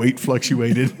was my weight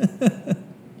fluctuated?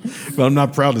 But I'm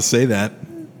not proud to say that.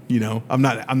 I'm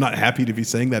not happy to be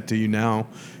saying that to you now,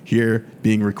 here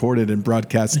being recorded and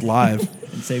broadcast live.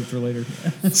 And saved for later.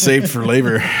 Saved for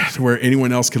later, to where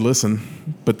anyone else could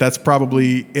listen. But that's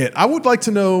probably it. I would like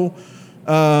to know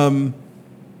how.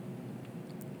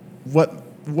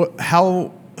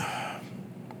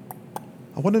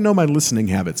 I want to know my listening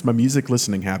habits, my music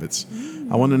listening habits.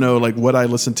 I want to know like what I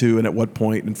listen to and at what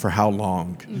point and for how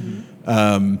long.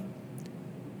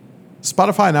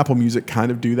 Spotify and Apple Music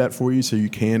kind of do that for you, so you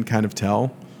can kind of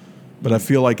tell. But I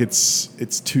feel like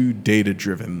it's too data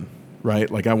driven,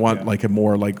 right? Like I want like a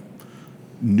more like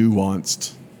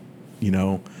nuanced,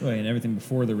 Oh, and everything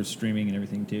before there was streaming and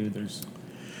everything too. There's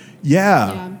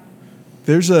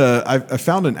I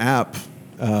found an app.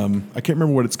 I can't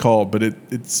remember what it's called, but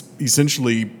it's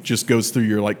essentially just goes through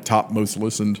your like top most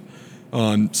listened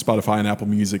on Spotify and Apple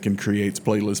Music and creates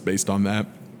playlists based on that.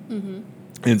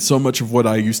 And so much of what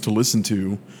I used to listen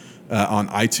to on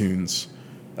iTunes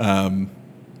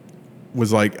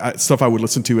was like stuff I would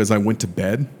listen to as I went to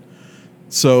bed.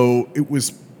 So it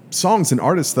was songs and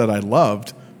artists that I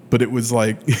loved, but it was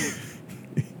like, it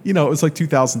was like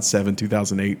 2007,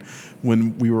 2008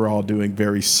 when we were all doing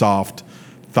very soft,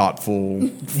 thoughtful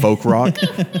folk rock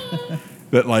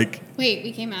that like. Wait,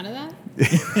 we came out of that?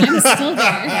 I'm still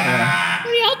there. What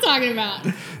are y'all talking about?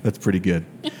 That's pretty good.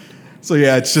 So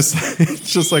yeah, it's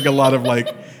just like a lot of like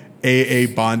A.A.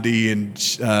 Bondy and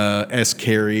S.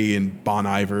 Carey and Bon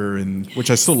Iver, and which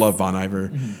I still love Bon Iver.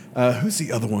 Who's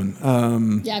the other one?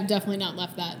 Yeah, I've definitely not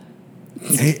left that.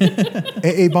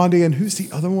 A.A. Bondy, and who's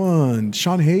the other one?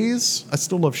 Sean Hayes? I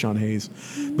still love Sean Hayes.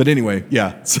 But anyway,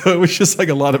 yeah. So it was just like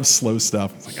a lot of slow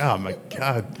stuff. It's like, oh my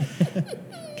God,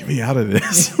 get me out of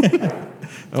this.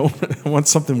 I want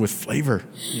something with flavor.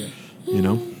 Yeah.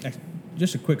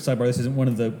 Just a quick sidebar. This isn't one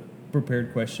of the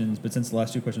prepared questions, but since the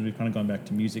last 2 questions, we've kind of gone back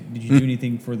to music. Did you do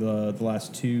anything for the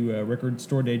last 2 record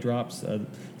store day drops?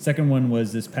 Second one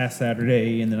was this past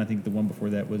Saturday, and then I think the one before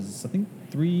that was,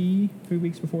 3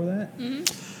 weeks before that.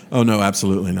 Oh no,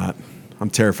 absolutely not. I'm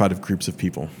terrified of groups of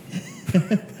people.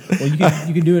 Well,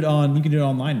 you can do it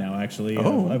online now. Actually,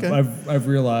 okay. I've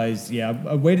realized. Yeah,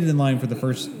 I waited in line for the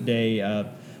first day.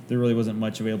 There really wasn't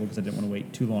much available because I didn't want to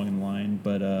wait too long in line.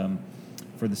 But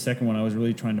for the second one, I was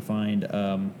really trying to find.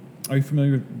 Are you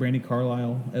familiar with Brandy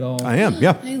Carlisle at all? I am.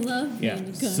 Yeah. I love Yeah.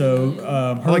 So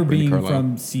her like Brandy being Carlisle.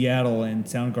 from Seattle and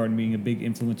Soundgarden being a big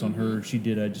influence on her, she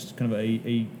did just kind of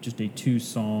a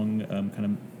 2-song kind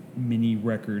of mini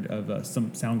record of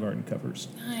some Soundgarden covers.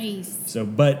 Nice. So,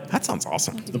 but That sounds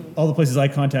awesome. all the places I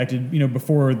contacted,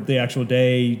 before the actual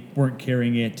day weren't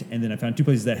carrying it, and then I found 2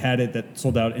 places that had it that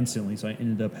sold out instantly. So I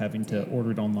ended up having to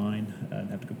order it online and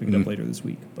have to go pick it up later this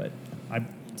week. But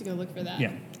To go look for that.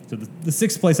 yeah. So the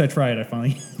 6th place I tried, I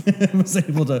finally was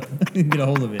able to get a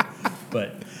hold of it.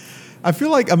 But I feel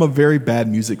like I'm a very bad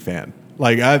music fan.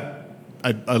 Like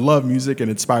I love music and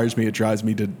it inspires me. It drives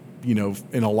me to,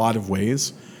 in a lot of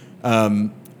ways.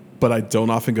 But I don't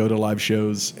often go to live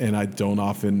shows, and I don't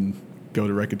often go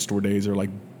to record store days, or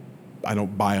I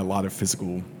don't buy a lot of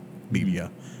physical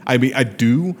media. I mean, I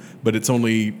do, but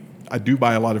I do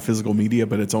buy a lot of physical media,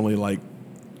 but it's only like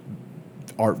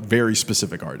very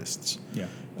specific artists. yeah.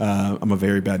 I'm a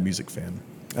very bad music fan.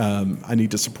 I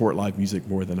need to support live music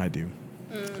more than I do,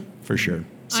 for sure.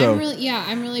 So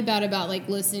I'm really bad about like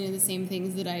listening to the same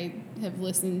things that I have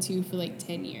listened to for like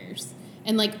 10 years.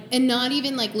 And not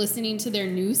even like listening to their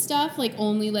new stuff, like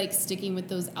only like sticking with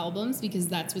those albums because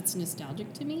that's what's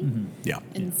nostalgic to me. yeah,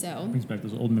 And so Brings back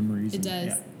those old memories. it and- does.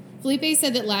 yeah. Felipe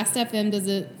said that Last FM does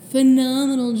a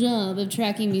phenomenal job of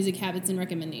tracking music habits and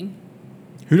recommending.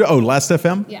 Last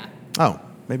FM. Yeah. Oh,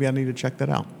 maybe I need to check that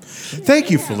out.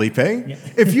 Thank you, Felipe.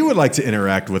 If you would like to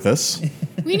interact with us,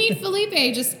 We need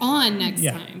Felipe just on next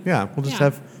Yeah. time. yeah, we'll just Yeah.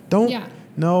 have. Don't. Yeah.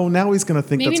 No, now he's going to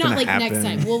think Maybe that's not going to like happen.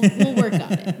 next time. We'll work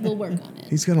on it. We'll work on it.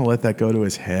 He's going to let that go to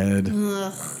his head.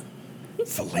 Ugh.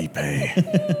 Felipe.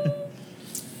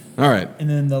 All right. And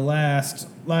then the last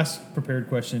prepared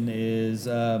question is,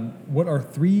 what are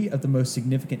 3 of the most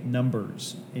significant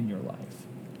numbers in your life?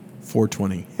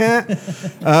 420.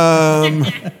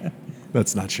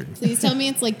 That's not true. Please tell me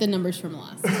it's like the numbers from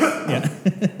last. Yeah.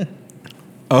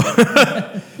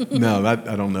 No, I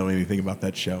don't know anything about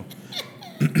that show.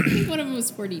 I think one of them was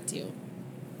 42.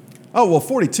 Oh, well,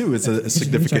 42 is a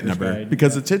significant Hitchhiker's number Guide,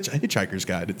 because it's Hitchhiker's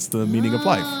Guide. It's the meaning of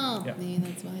life, Oh, Yeah. maybe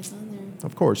that's why it's on there.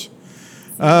 of course.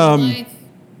 Life.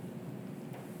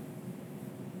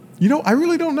 I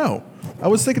really don't know. I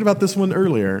was thinking about this one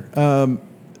earlier.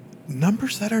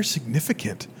 Numbers that are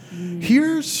significant.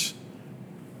 Here's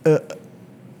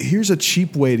a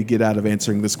cheap way to get out of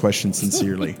answering this question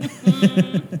sincerely.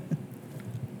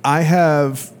 I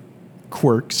have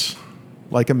quirks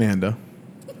like Amanda.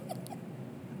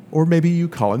 Or maybe you,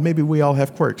 Colin. Maybe we all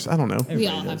have quirks. I don't know. We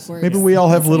all Everybody have does. quirks. Maybe we all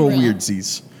have Let's be little real.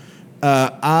 weirdsies.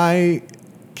 I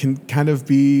can kind of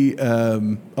be a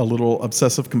little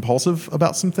obsessive compulsive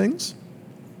about some things.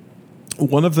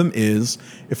 One of them is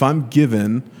if I'm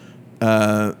given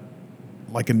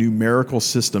like a numerical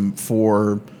system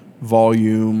for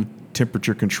volume,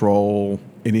 temperature control,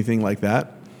 anything like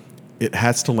that, it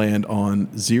has to land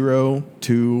on 0,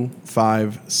 2,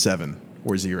 5, 7,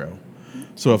 or 0.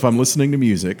 So if I'm listening to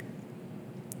music,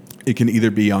 it can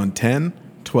either be on 10,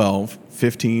 12,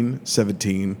 15,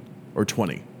 17, or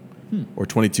 20, or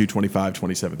 22, 25,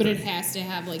 27, But 30. it has to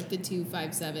have like the 2,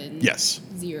 5, 7, Yes.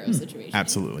 0 situation.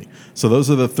 Absolutely. So those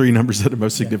are the 3 numbers that are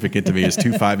most significant to me is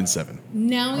 2, 5, and 7.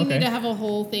 Now we Okay. need to have a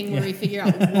whole thing where we figure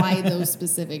out why those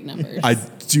specific numbers. I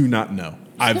do not know.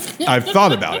 I've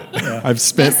thought about it. I've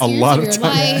spent Best a years lot of of your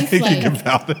time life, thinking like-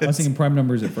 about I was it. thinking prime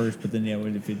numbers at first, but then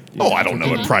if it. Oh, I don't know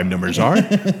what prime numbers are.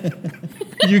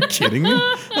 Are you kidding me?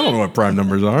 I don't know what prime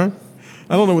numbers are.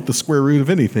 I don't know what the square root of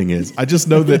anything is. I just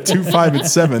know that 2, 5, and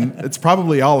 7, it's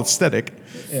probably all aesthetic.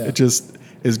 Yeah. It just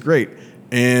is great.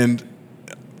 And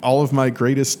all of my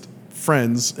greatest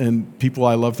friends and people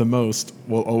I love the most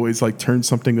will always like turn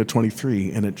something to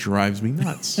 23, and it drives me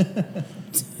nuts.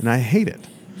 And I hate it.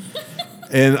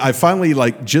 And I finally,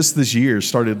 like, just this year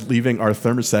started leaving our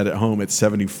thermostat at home at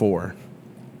 74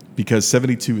 because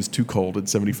 72 is too cold and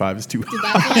 75 is too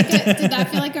hot. Did that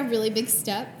feel like a really big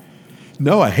step?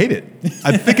 No, I hate it.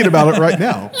 I'm thinking about it right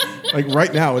now. Like,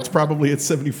 right now, it's probably at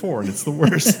 74, and it's the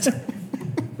worst.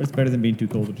 But it's better than being too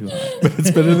cold or too hot. But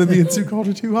it's better than being too cold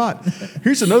or too hot.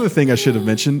 Here's another thing I should have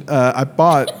mentioned. I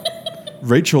bought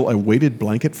Rachel a weighted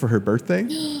blanket for her birthday.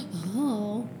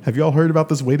 Oh, Have you all heard about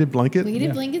this weighted blanket? weighted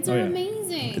Yeah. blankets Oh, are yeah.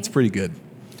 amazing. It's pretty good.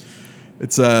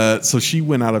 It's so she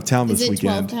went out of town Is this it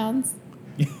 12 weekend. pounds?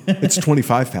 It's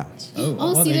 25 pounds. Oh,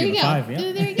 well, see, there you go. 5, yeah.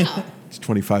 There you go. It's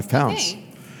 25 pounds. Okay.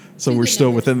 So Two we're good still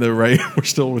numbers. within the right. We're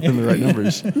still within the right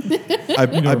numbers.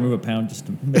 I'm going to remove a pound just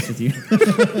to mess with you.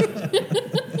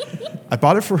 I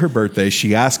bought it for her birthday.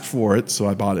 She asked for it, so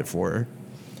I bought it for her.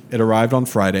 It arrived on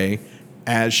Friday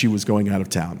as she was going out of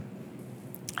town.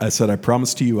 I said, I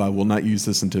promise to you I will not use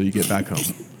this until you get back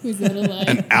home. Who's that a lie?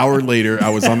 An hour later, I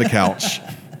was on the couch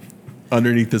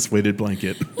underneath this weighted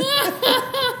blanket.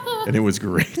 And it was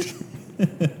great.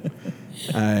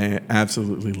 I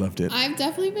absolutely loved it. I've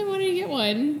definitely been wanting to get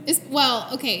one.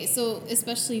 Okay, so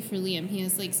especially for Liam, he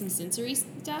has like some sensory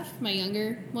stuff. My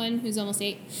younger one, who's almost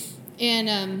 8,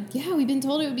 and yeah, we've been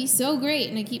told it would be so great,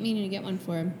 and I keep meaning to get one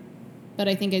for him, but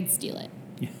I think I'd steal it.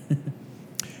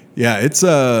 Yeah, it's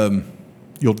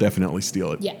you'll definitely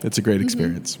steal it. Yeah. It's a great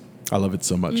experience. I love it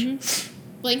so much.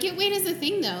 Blanket weight is a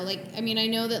thing, though. Like, I mean, I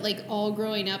know that like all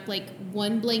growing up, like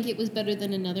one blanket was better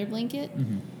than another blanket.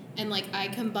 And like I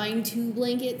combine 2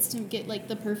 blankets to get like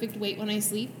the perfect weight when I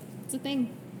sleep. It's a thing.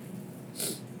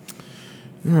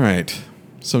 All right.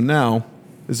 So now,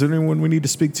 is there anyone we need to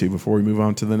speak to before we move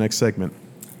on to the next segment?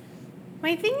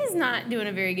 My thing is not doing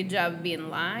a very good job of being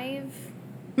live.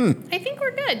 I think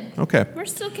we're good. Okay. We're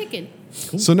still kicking.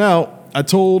 So now, I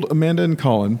told Amanda and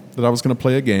Colin that I was going to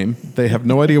play a game. They have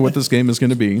no idea what this game is going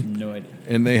to be. No idea.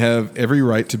 And they have every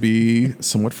right to be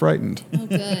somewhat frightened. Oh,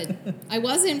 good. I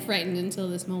wasn't frightened until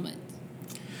this moment.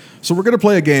 So we're going to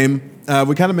play a game.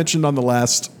 We kind of mentioned on the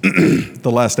last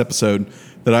the last episode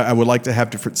that I would like to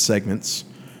have different segments.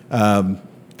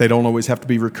 They don't always have to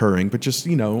be recurring, but just,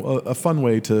 a fun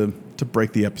way to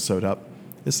break the episode up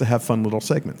is to have fun little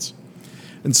segments.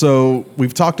 And so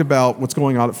we've talked about what's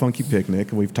going on at Funky Picnic,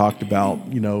 and we've talked about,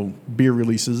 beer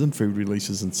releases and food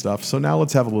releases and stuff. So now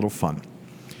let's have a little fun.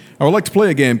 I would like to play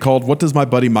a game called What Does My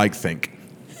Buddy Mike Think?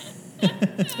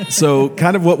 So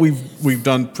kind of what we've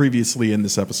done previously in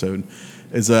this episode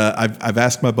is I've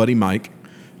asked my buddy Mike,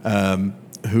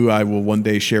 who I will one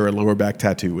day share a lower back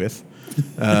tattoo with.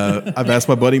 I've asked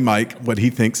my buddy Mike what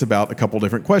he thinks about a couple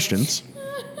different questions.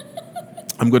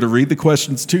 I'm going to read the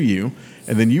questions to you,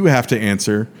 and then you have to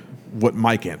answer what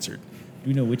Mike answered. Do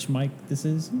you know which mic this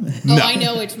is? Oh, I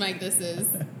know which mic this is.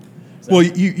 Well,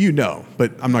 you know,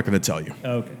 but I'm not going to tell you.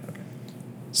 Okay.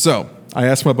 So I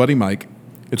asked my buddy Mike,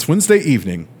 it's Wednesday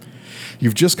evening.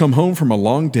 You've just come home from a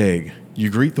long day.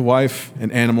 You greet the wife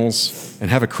and animals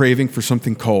and have a craving for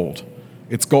something cold.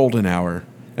 It's golden hour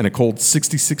and a cold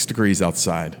 66 degrees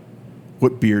outside.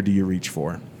 What beer do you reach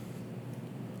for?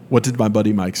 What did my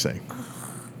buddy Mike say?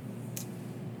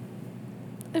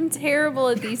 I'm terrible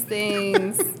at these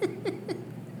things.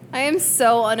 I am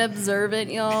so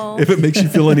unobservant, y'all. If it makes you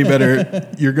feel any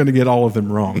better, you're going to get all of them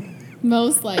wrong.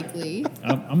 Most likely.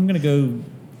 I'm going to go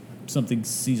something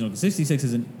seasonal. 66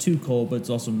 isn't too cold, but it's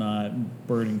also not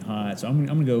burning hot. So I'm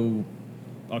going to go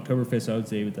Oktoberfest, I would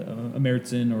say, with a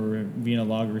Märzen or a Vienna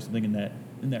Lager or something in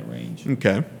that range.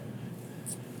 Okay.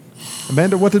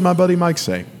 Amanda, what did my buddy Mike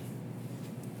say?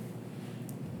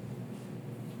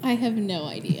 I have no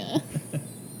idea.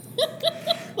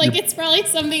 It's probably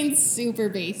something super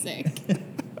basic.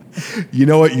 You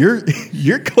know what?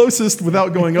 You're closest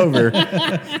without going over.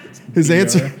 His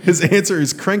answer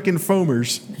is Crankin'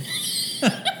 Foamers.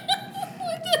 What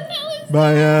the hell is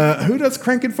By who does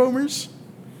Crankin' Foamers?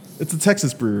 It's a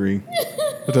Texas brewery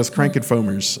that does Crankin'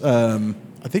 Foamers.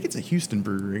 I think it's a Houston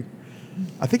brewery.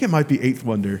 I think it might be Eighth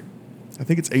Wonder. I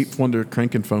think it's Eighth Wonder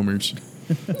Crankin' Foamers.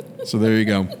 So there you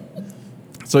go.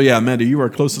 So yeah, Amanda, you are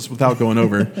closest without going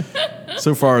over.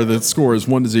 So far, the score is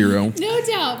 1-0. No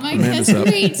doubt. Mike Amanda's has up.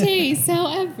 great taste,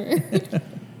 however.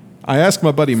 I asked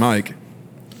my buddy Mike,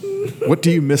 what do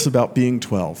you miss about being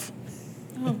 12?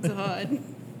 Oh, God.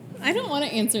 I don't want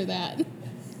to answer that.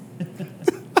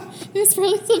 It's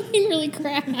probably something really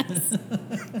crass.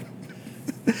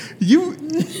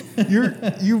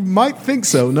 You might think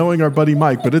so, knowing our buddy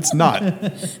Mike, but it's not.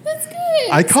 That's good.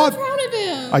 I'm so proud of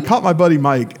him. I caught my buddy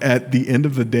Mike at the end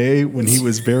of the day when he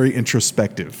was very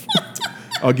introspective.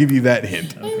 I'll give you that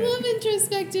hint. I love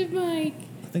introspective Mike.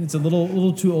 I think it's a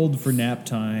little too old for nap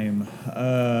time.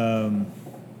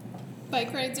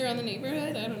 Bike rides around the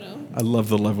neighborhood? I don't know. I love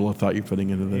the level of thought you're putting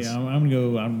into this. Yeah, I'm going to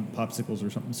go on popsicles or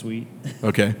something sweet.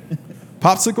 Okay.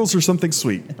 Popsicles or something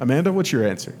sweet. Amanda, what's your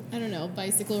answer? I don't know.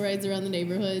 Bicycle rides around the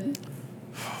neighborhood.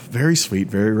 Very sweet,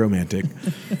 very romantic.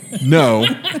 No.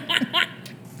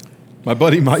 My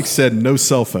buddy Mike said no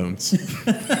cell phones.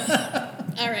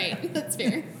 All right. That's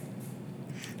fair.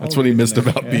 That's what he missed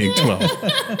about being 12.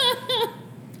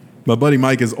 My buddy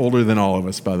Mike is older than all of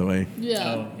us, by the way.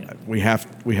 Yeah. Oh, yeah. We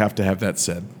have to have that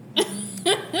said.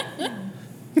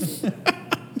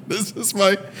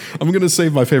 I'm going to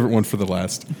save my favorite one for the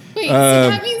last. Wait, so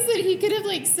that means that he could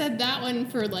have said that one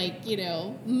for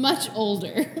much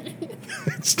older.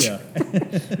 It's Yeah.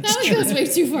 That one goes way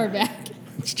too far back.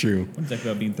 It's true. What exactly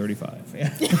about being 35? Yeah.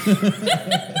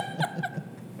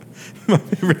 My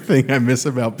favorite thing I miss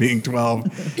about being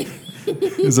 12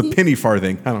 is a penny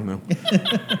farthing. I don't know.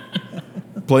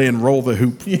 Playing roll the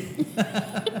hoop.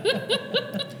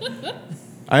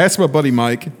 I asked my buddy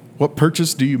Mike, what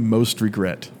purchase do you most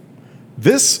regret?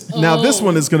 This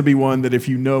one is going to be one that if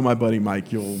you know my buddy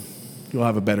Mike, you'll you'll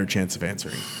have a better chance of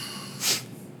answering.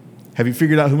 Have you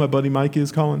figured out who my buddy Mike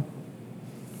is, Colin?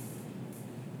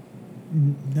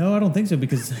 No, I don't think so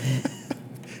because.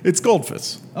 It's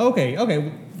Goldfuss. Okay. Yeah.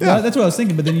 Well, that's what I was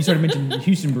thinking, but then you started mentioning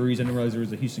Houston breweries. I didn't realize there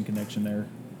was a Houston connection there.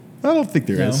 I don't think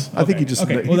there is. I think he just,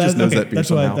 okay. he just knows that beer that's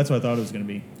somehow. that's what I thought it was going to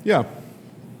be. Yeah.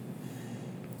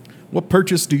 What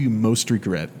purchase do you most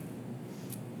regret?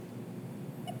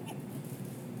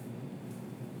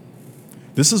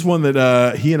 This is one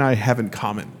that he and I have in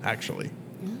common, actually.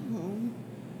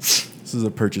 This is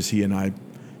a purchase he and I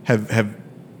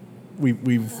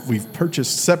we've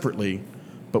purchased separately,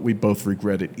 but we both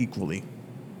regret it equally.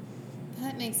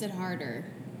 That makes it harder.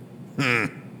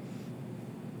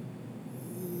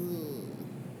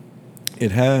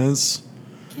 It has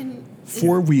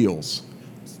 4 wheels.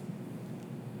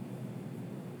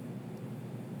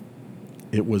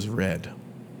 It was red.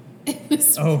 It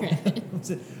was red.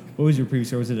 What was your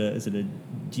previous car? Is it a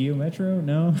Geo Metro?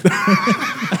 No.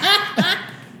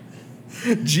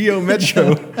 Geo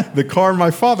Metro, the car my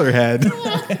father had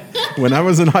when I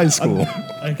was in high school.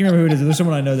 I can't remember who it is. There's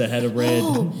someone I know that had a red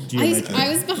Geo Metro. I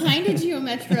was behind a Geo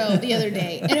Metro the other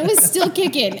day, and it was still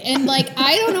kicking. And, like,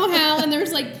 I don't know how, and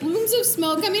there's, like, plumes of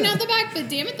smoke coming out the back, but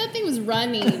damn it, that thing was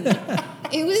running.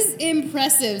 It was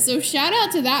impressive. So shout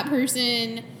out to that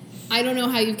person. I don't know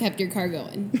how you've kept your car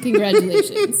going.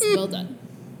 Congratulations. Well done.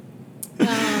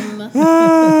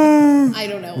 I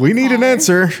don't know. We need an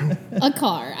answer. A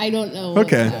car. I don't know.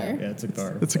 Okay. What car. Yeah, it's a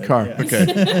car. It's a but car. yeah.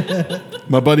 Okay.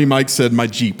 My buddy Mike said my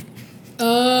Jeep. Duh.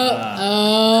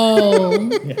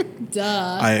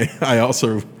 I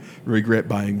also regret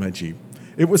buying my Jeep.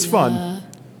 It was fun,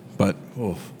 but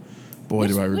boy,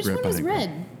 do I regret Which one was buying red?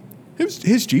 it. It was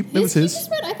his Jeep. It was his. Jeep was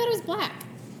red? I thought it was black.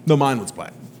 No, mine was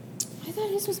black. I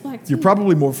thought his was black too. You're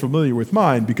probably more familiar with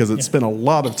mine because it spent a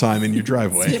lot of time in your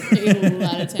driveway. a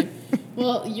lot of time.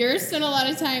 Well, yours spent a lot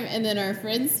of time, and then our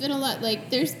friends spent a lot. Like,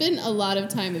 there's been a lot of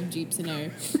time of Jeeps in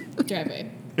our driveway.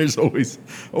 There's always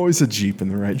a Jeep in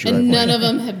the right driveway. And none of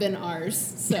them have been ours,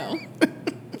 so. All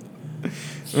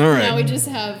right. Now we just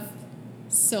have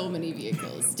so many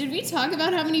vehicles. Did we talk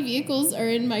about how many vehicles are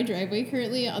in my driveway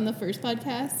currently on the first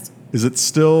podcast? Is it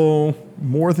still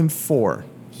more than 4?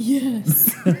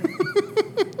 Yes.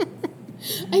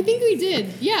 I think we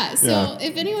did. Yeah. So Yeah.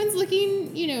 if anyone's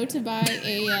looking, to buy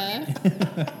a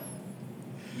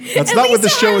That's not what the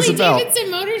show is about.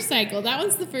 Davidson motorcycle. That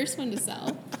one's the first one to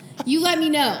sell. You let me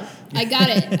know. I got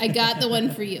it. I got the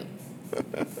one for you.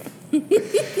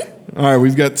 All right,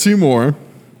 we've got 2 more.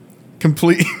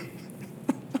 Complete.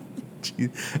 Gee,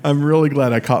 I'm really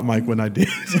glad I caught Mike when I did.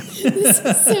 This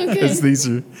is so good. 'Cause these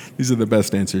are the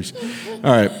best answers.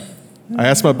 All right. I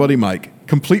asked my buddy Mike,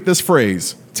 complete this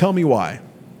phrase. Tell me why.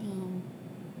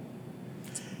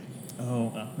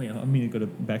 I mean to go to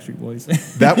Backstreet Boys.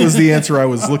 That was the answer I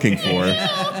was looking for.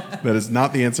 That is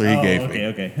not the answer he gave me.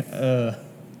 Okay. Oh,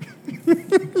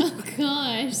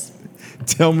 gosh.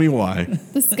 Tell me why.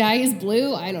 The sky is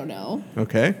blue? I don't know.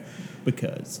 Okay.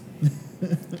 Because.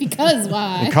 Because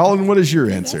why? And Colin, what is your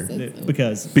answer?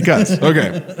 Because. Because.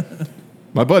 Okay.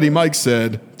 My buddy Mike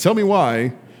said, tell me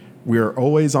why we are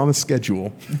always on a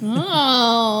schedule.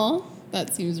 Oh,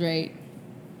 that seems right.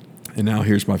 And now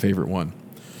here's my favorite one.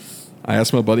 I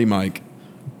asked my buddy Mike,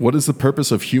 what is the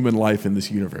purpose of human life in this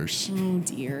universe? Oh,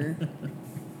 dear.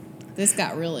 This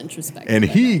got real introspective. And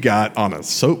he got on a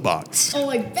soapbox. Oh,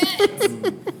 I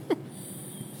bet.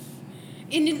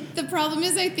 And the problem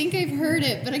is I think I've heard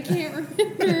it, but I can't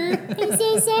remember. I'm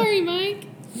so sorry, Mike.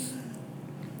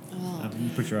 I'm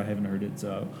pretty sure I haven't heard it,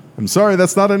 so. I'm sorry,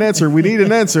 that's not an answer. We need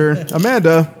an answer.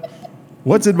 Amanda,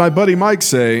 what did my buddy Mike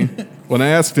say when I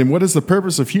asked him, what is the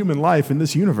purpose of human life in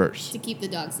this universe? To keep the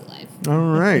dogs alive.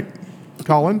 All right.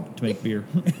 Colin? To make beer.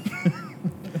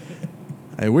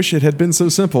 I wish it had been so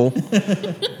simple.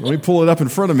 Let me pull it up in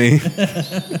front of me.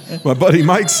 My buddy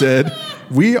Mike said,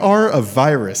 we are a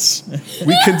virus.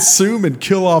 We consume and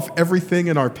kill off everything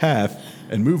in our path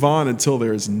and move on until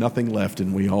there is nothing left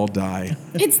and we all die.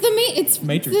 It's the Matrix,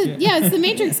 it's the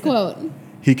Matrix quote.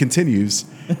 He continues,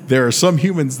 there are some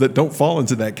humans that don't fall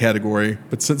into that category,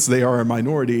 but since they are a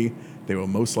minority, they will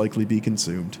most likely be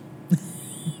consumed.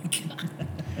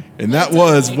 And that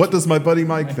was, what does my buddy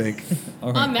Mike think?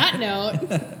 All right. On that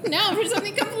note, now for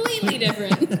something completely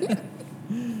different.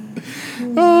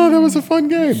 Oh, that was a fun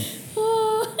game.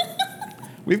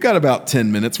 We've got about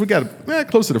 10 minutes. We got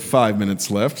closer to 5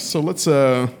 minutes left. So let's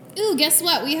Ooh, guess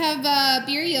what? We have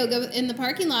beer yoga in the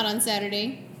parking lot on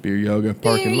Saturday. beer yoga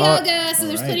parking beer lot. yoga, so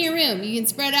there's All plenty of room. You can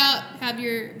spread out, have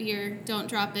your beer, don't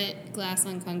drop it. Glass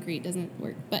on concrete doesn't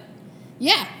work. But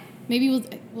yeah, maybe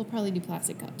we'll probably do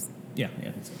plastic cups. Yeah, I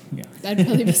think so. Yeah. That'd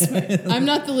probably be smart. I'm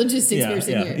not the logistics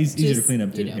person here. It's easier to Just, clean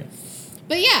up too. you know. Yeah.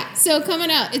 But yeah, so coming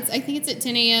out, I think it's at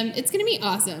 10 a.m. It's gonna be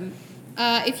awesome.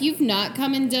 If you've not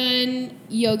come and done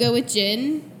yoga with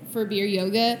Jen for beer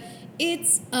yoga,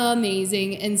 it's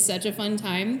amazing and such a fun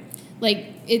time. Like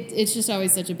it's just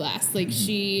always such a blast. Like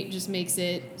she just makes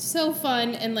it so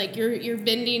fun, and like you're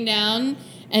bending down,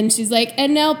 and she's like,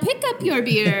 and now pick up your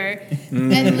beer and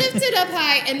lift it up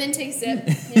high, and then take a sip.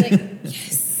 And you're like,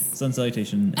 yes. Sun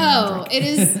salutation. And Oh, drink.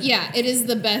 it is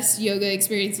the best yoga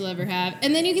experience you'll ever have.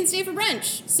 And then you can stay for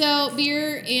brunch. So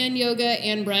beer and yoga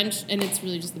and brunch, and it's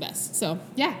really just the best. So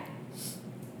yeah.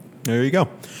 There you go.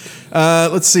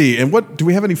 Let's see. And what do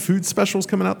we have any food specials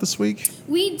coming out this week?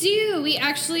 We do. We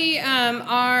actually,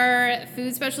 our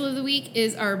food special of the week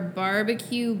is our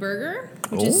barbecue burger,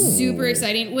 which is super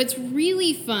exciting. What's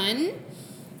really fun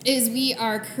is we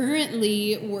are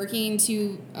currently working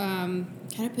to kind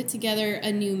of put together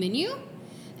a new menu.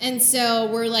 And so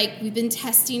we've been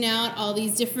testing out all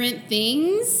these different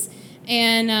things.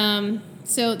 And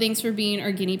so thanks for being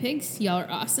our guinea pigs. Y'all are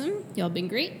awesome. Y'all have been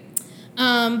great.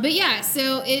 But yeah,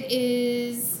 so it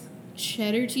is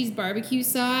cheddar cheese barbecue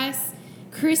sauce,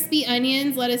 crispy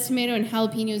onions, lettuce, tomato, and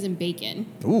jalapenos and bacon.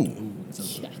 Ooh. That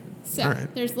sounds Yeah. good. So All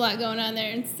right. there's a lot going on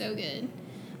there, and it's so good.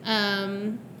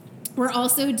 We're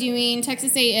also doing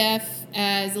Texas AF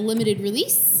as a limited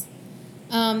release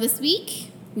this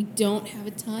week. We don't have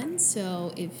a ton,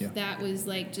 so if Yeah. that was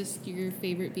like just your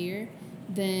favorite beer,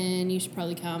 then you should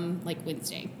probably come like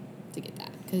Wednesday to get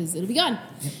that because it'll be gone.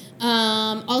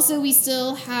 Also, we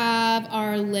still have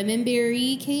our lemon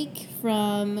berry cake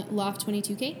from Loft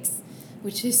 22 Cakes,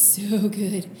 which is so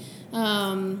good.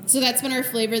 So that's been our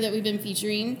flavor that we've been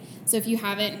featuring. So if you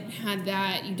haven't had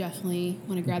that, you definitely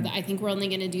want to grab that. I think we're only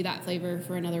going to do that flavor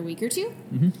for another week or two.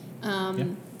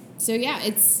 So yeah,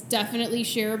 it's definitely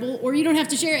shareable, or you don't have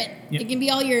to share it. Yep. It can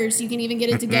be all yours. You can even get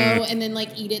it to go and then like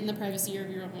eat it in the privacy of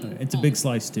your home. It's a big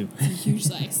slice too. It's a huge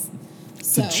slice.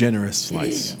 It's a generous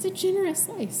slice. It's a generous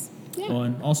slice. Yeah. Well,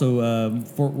 and also,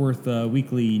 Fort Worth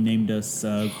Weekly named us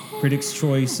Critics'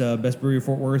 Choice Best Brewery of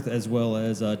Fort Worth, as well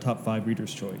as Top 5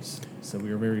 Readers' Choice. So we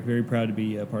are very, very proud to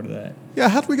be a part of that. Yeah,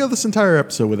 how did we go this entire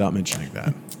episode without mentioning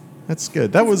that? That's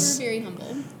good. That We're was very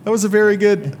humble. that was a very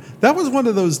good. That was one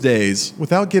of those days.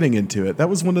 Without getting into it, that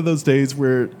was one of those days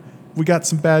where we got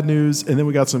some bad news and then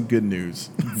we got some good news,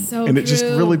 So and it just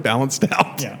true. really balanced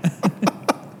out. Yeah.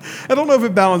 I don't know if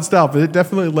it balanced out, but it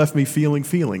definitely left me feeling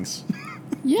feelings.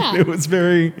 Yeah. It was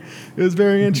very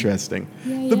interesting.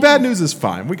 Yeah, The yeah. bad news is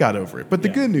fine. We got over it. But the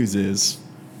Yeah. good news is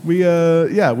we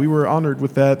were honored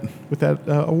with that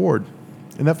award.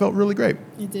 And that felt really great.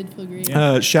 It did feel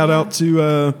great. Shout out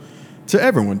to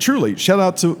everyone. Truly, shout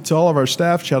out to all of our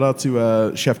staff. Shout out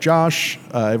to Chef Josh,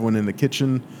 everyone in the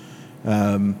kitchen,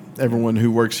 everyone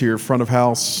who works here front of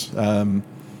house.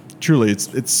 Truly,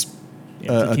 it's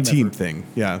Yeah, a team effort. thing.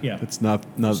 Yeah, Yeah. it's not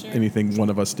Sure. anything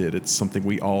one of us did. It's something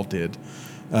we all did.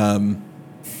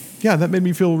 Yeah, that made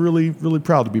me feel really, really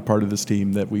proud to be part of this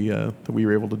team that we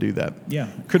were able to do that. Yeah.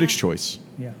 Critics' Choice.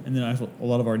 Yeah. And then also a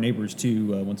lot of our neighbors, too,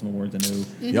 won some awards. I know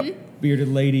Mm-hmm. Yep. Bearded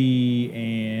Lady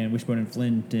and Wishbone and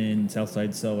Flint and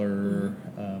Southside Cellar.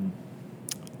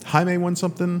 Jaime won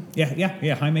something.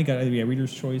 Yeah. Jaime got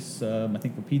Reader's Choice, I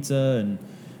think, for pizza,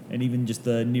 and even just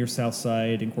the Near South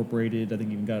Side Incorporated, I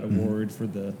think, even got award for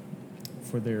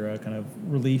their kind of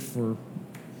relief for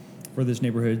this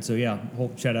neighborhood. So yeah,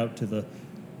 whole shout out to the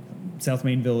South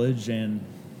Main Village and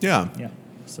Yeah.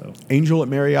 So Angel at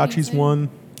Mariachi's Amazing. won.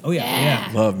 oh yeah.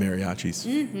 Love mariachis.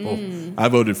 Oh, I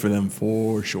voted for them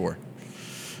for sure.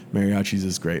 Mariachis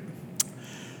is great.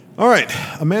 All right,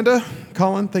 Amanda,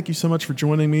 Colin, thank you so much for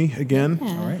joining me again.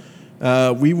 All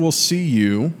right. We will see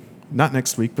you not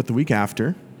next week, but the week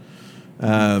after.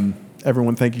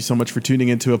 Everyone, thank you so much for tuning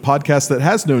into a podcast that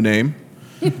has no name,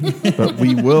 but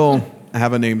we will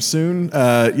have a name soon.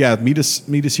 Meet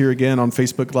us here again on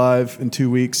Facebook Live in 2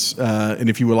 weeks. And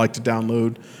if you would like to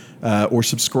download or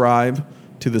subscribe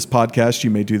to this podcast, you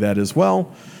may do that as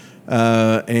well.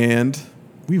 And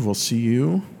we will see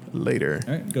you later.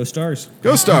 All right. Go Stars.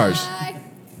 Go Stars! Bye.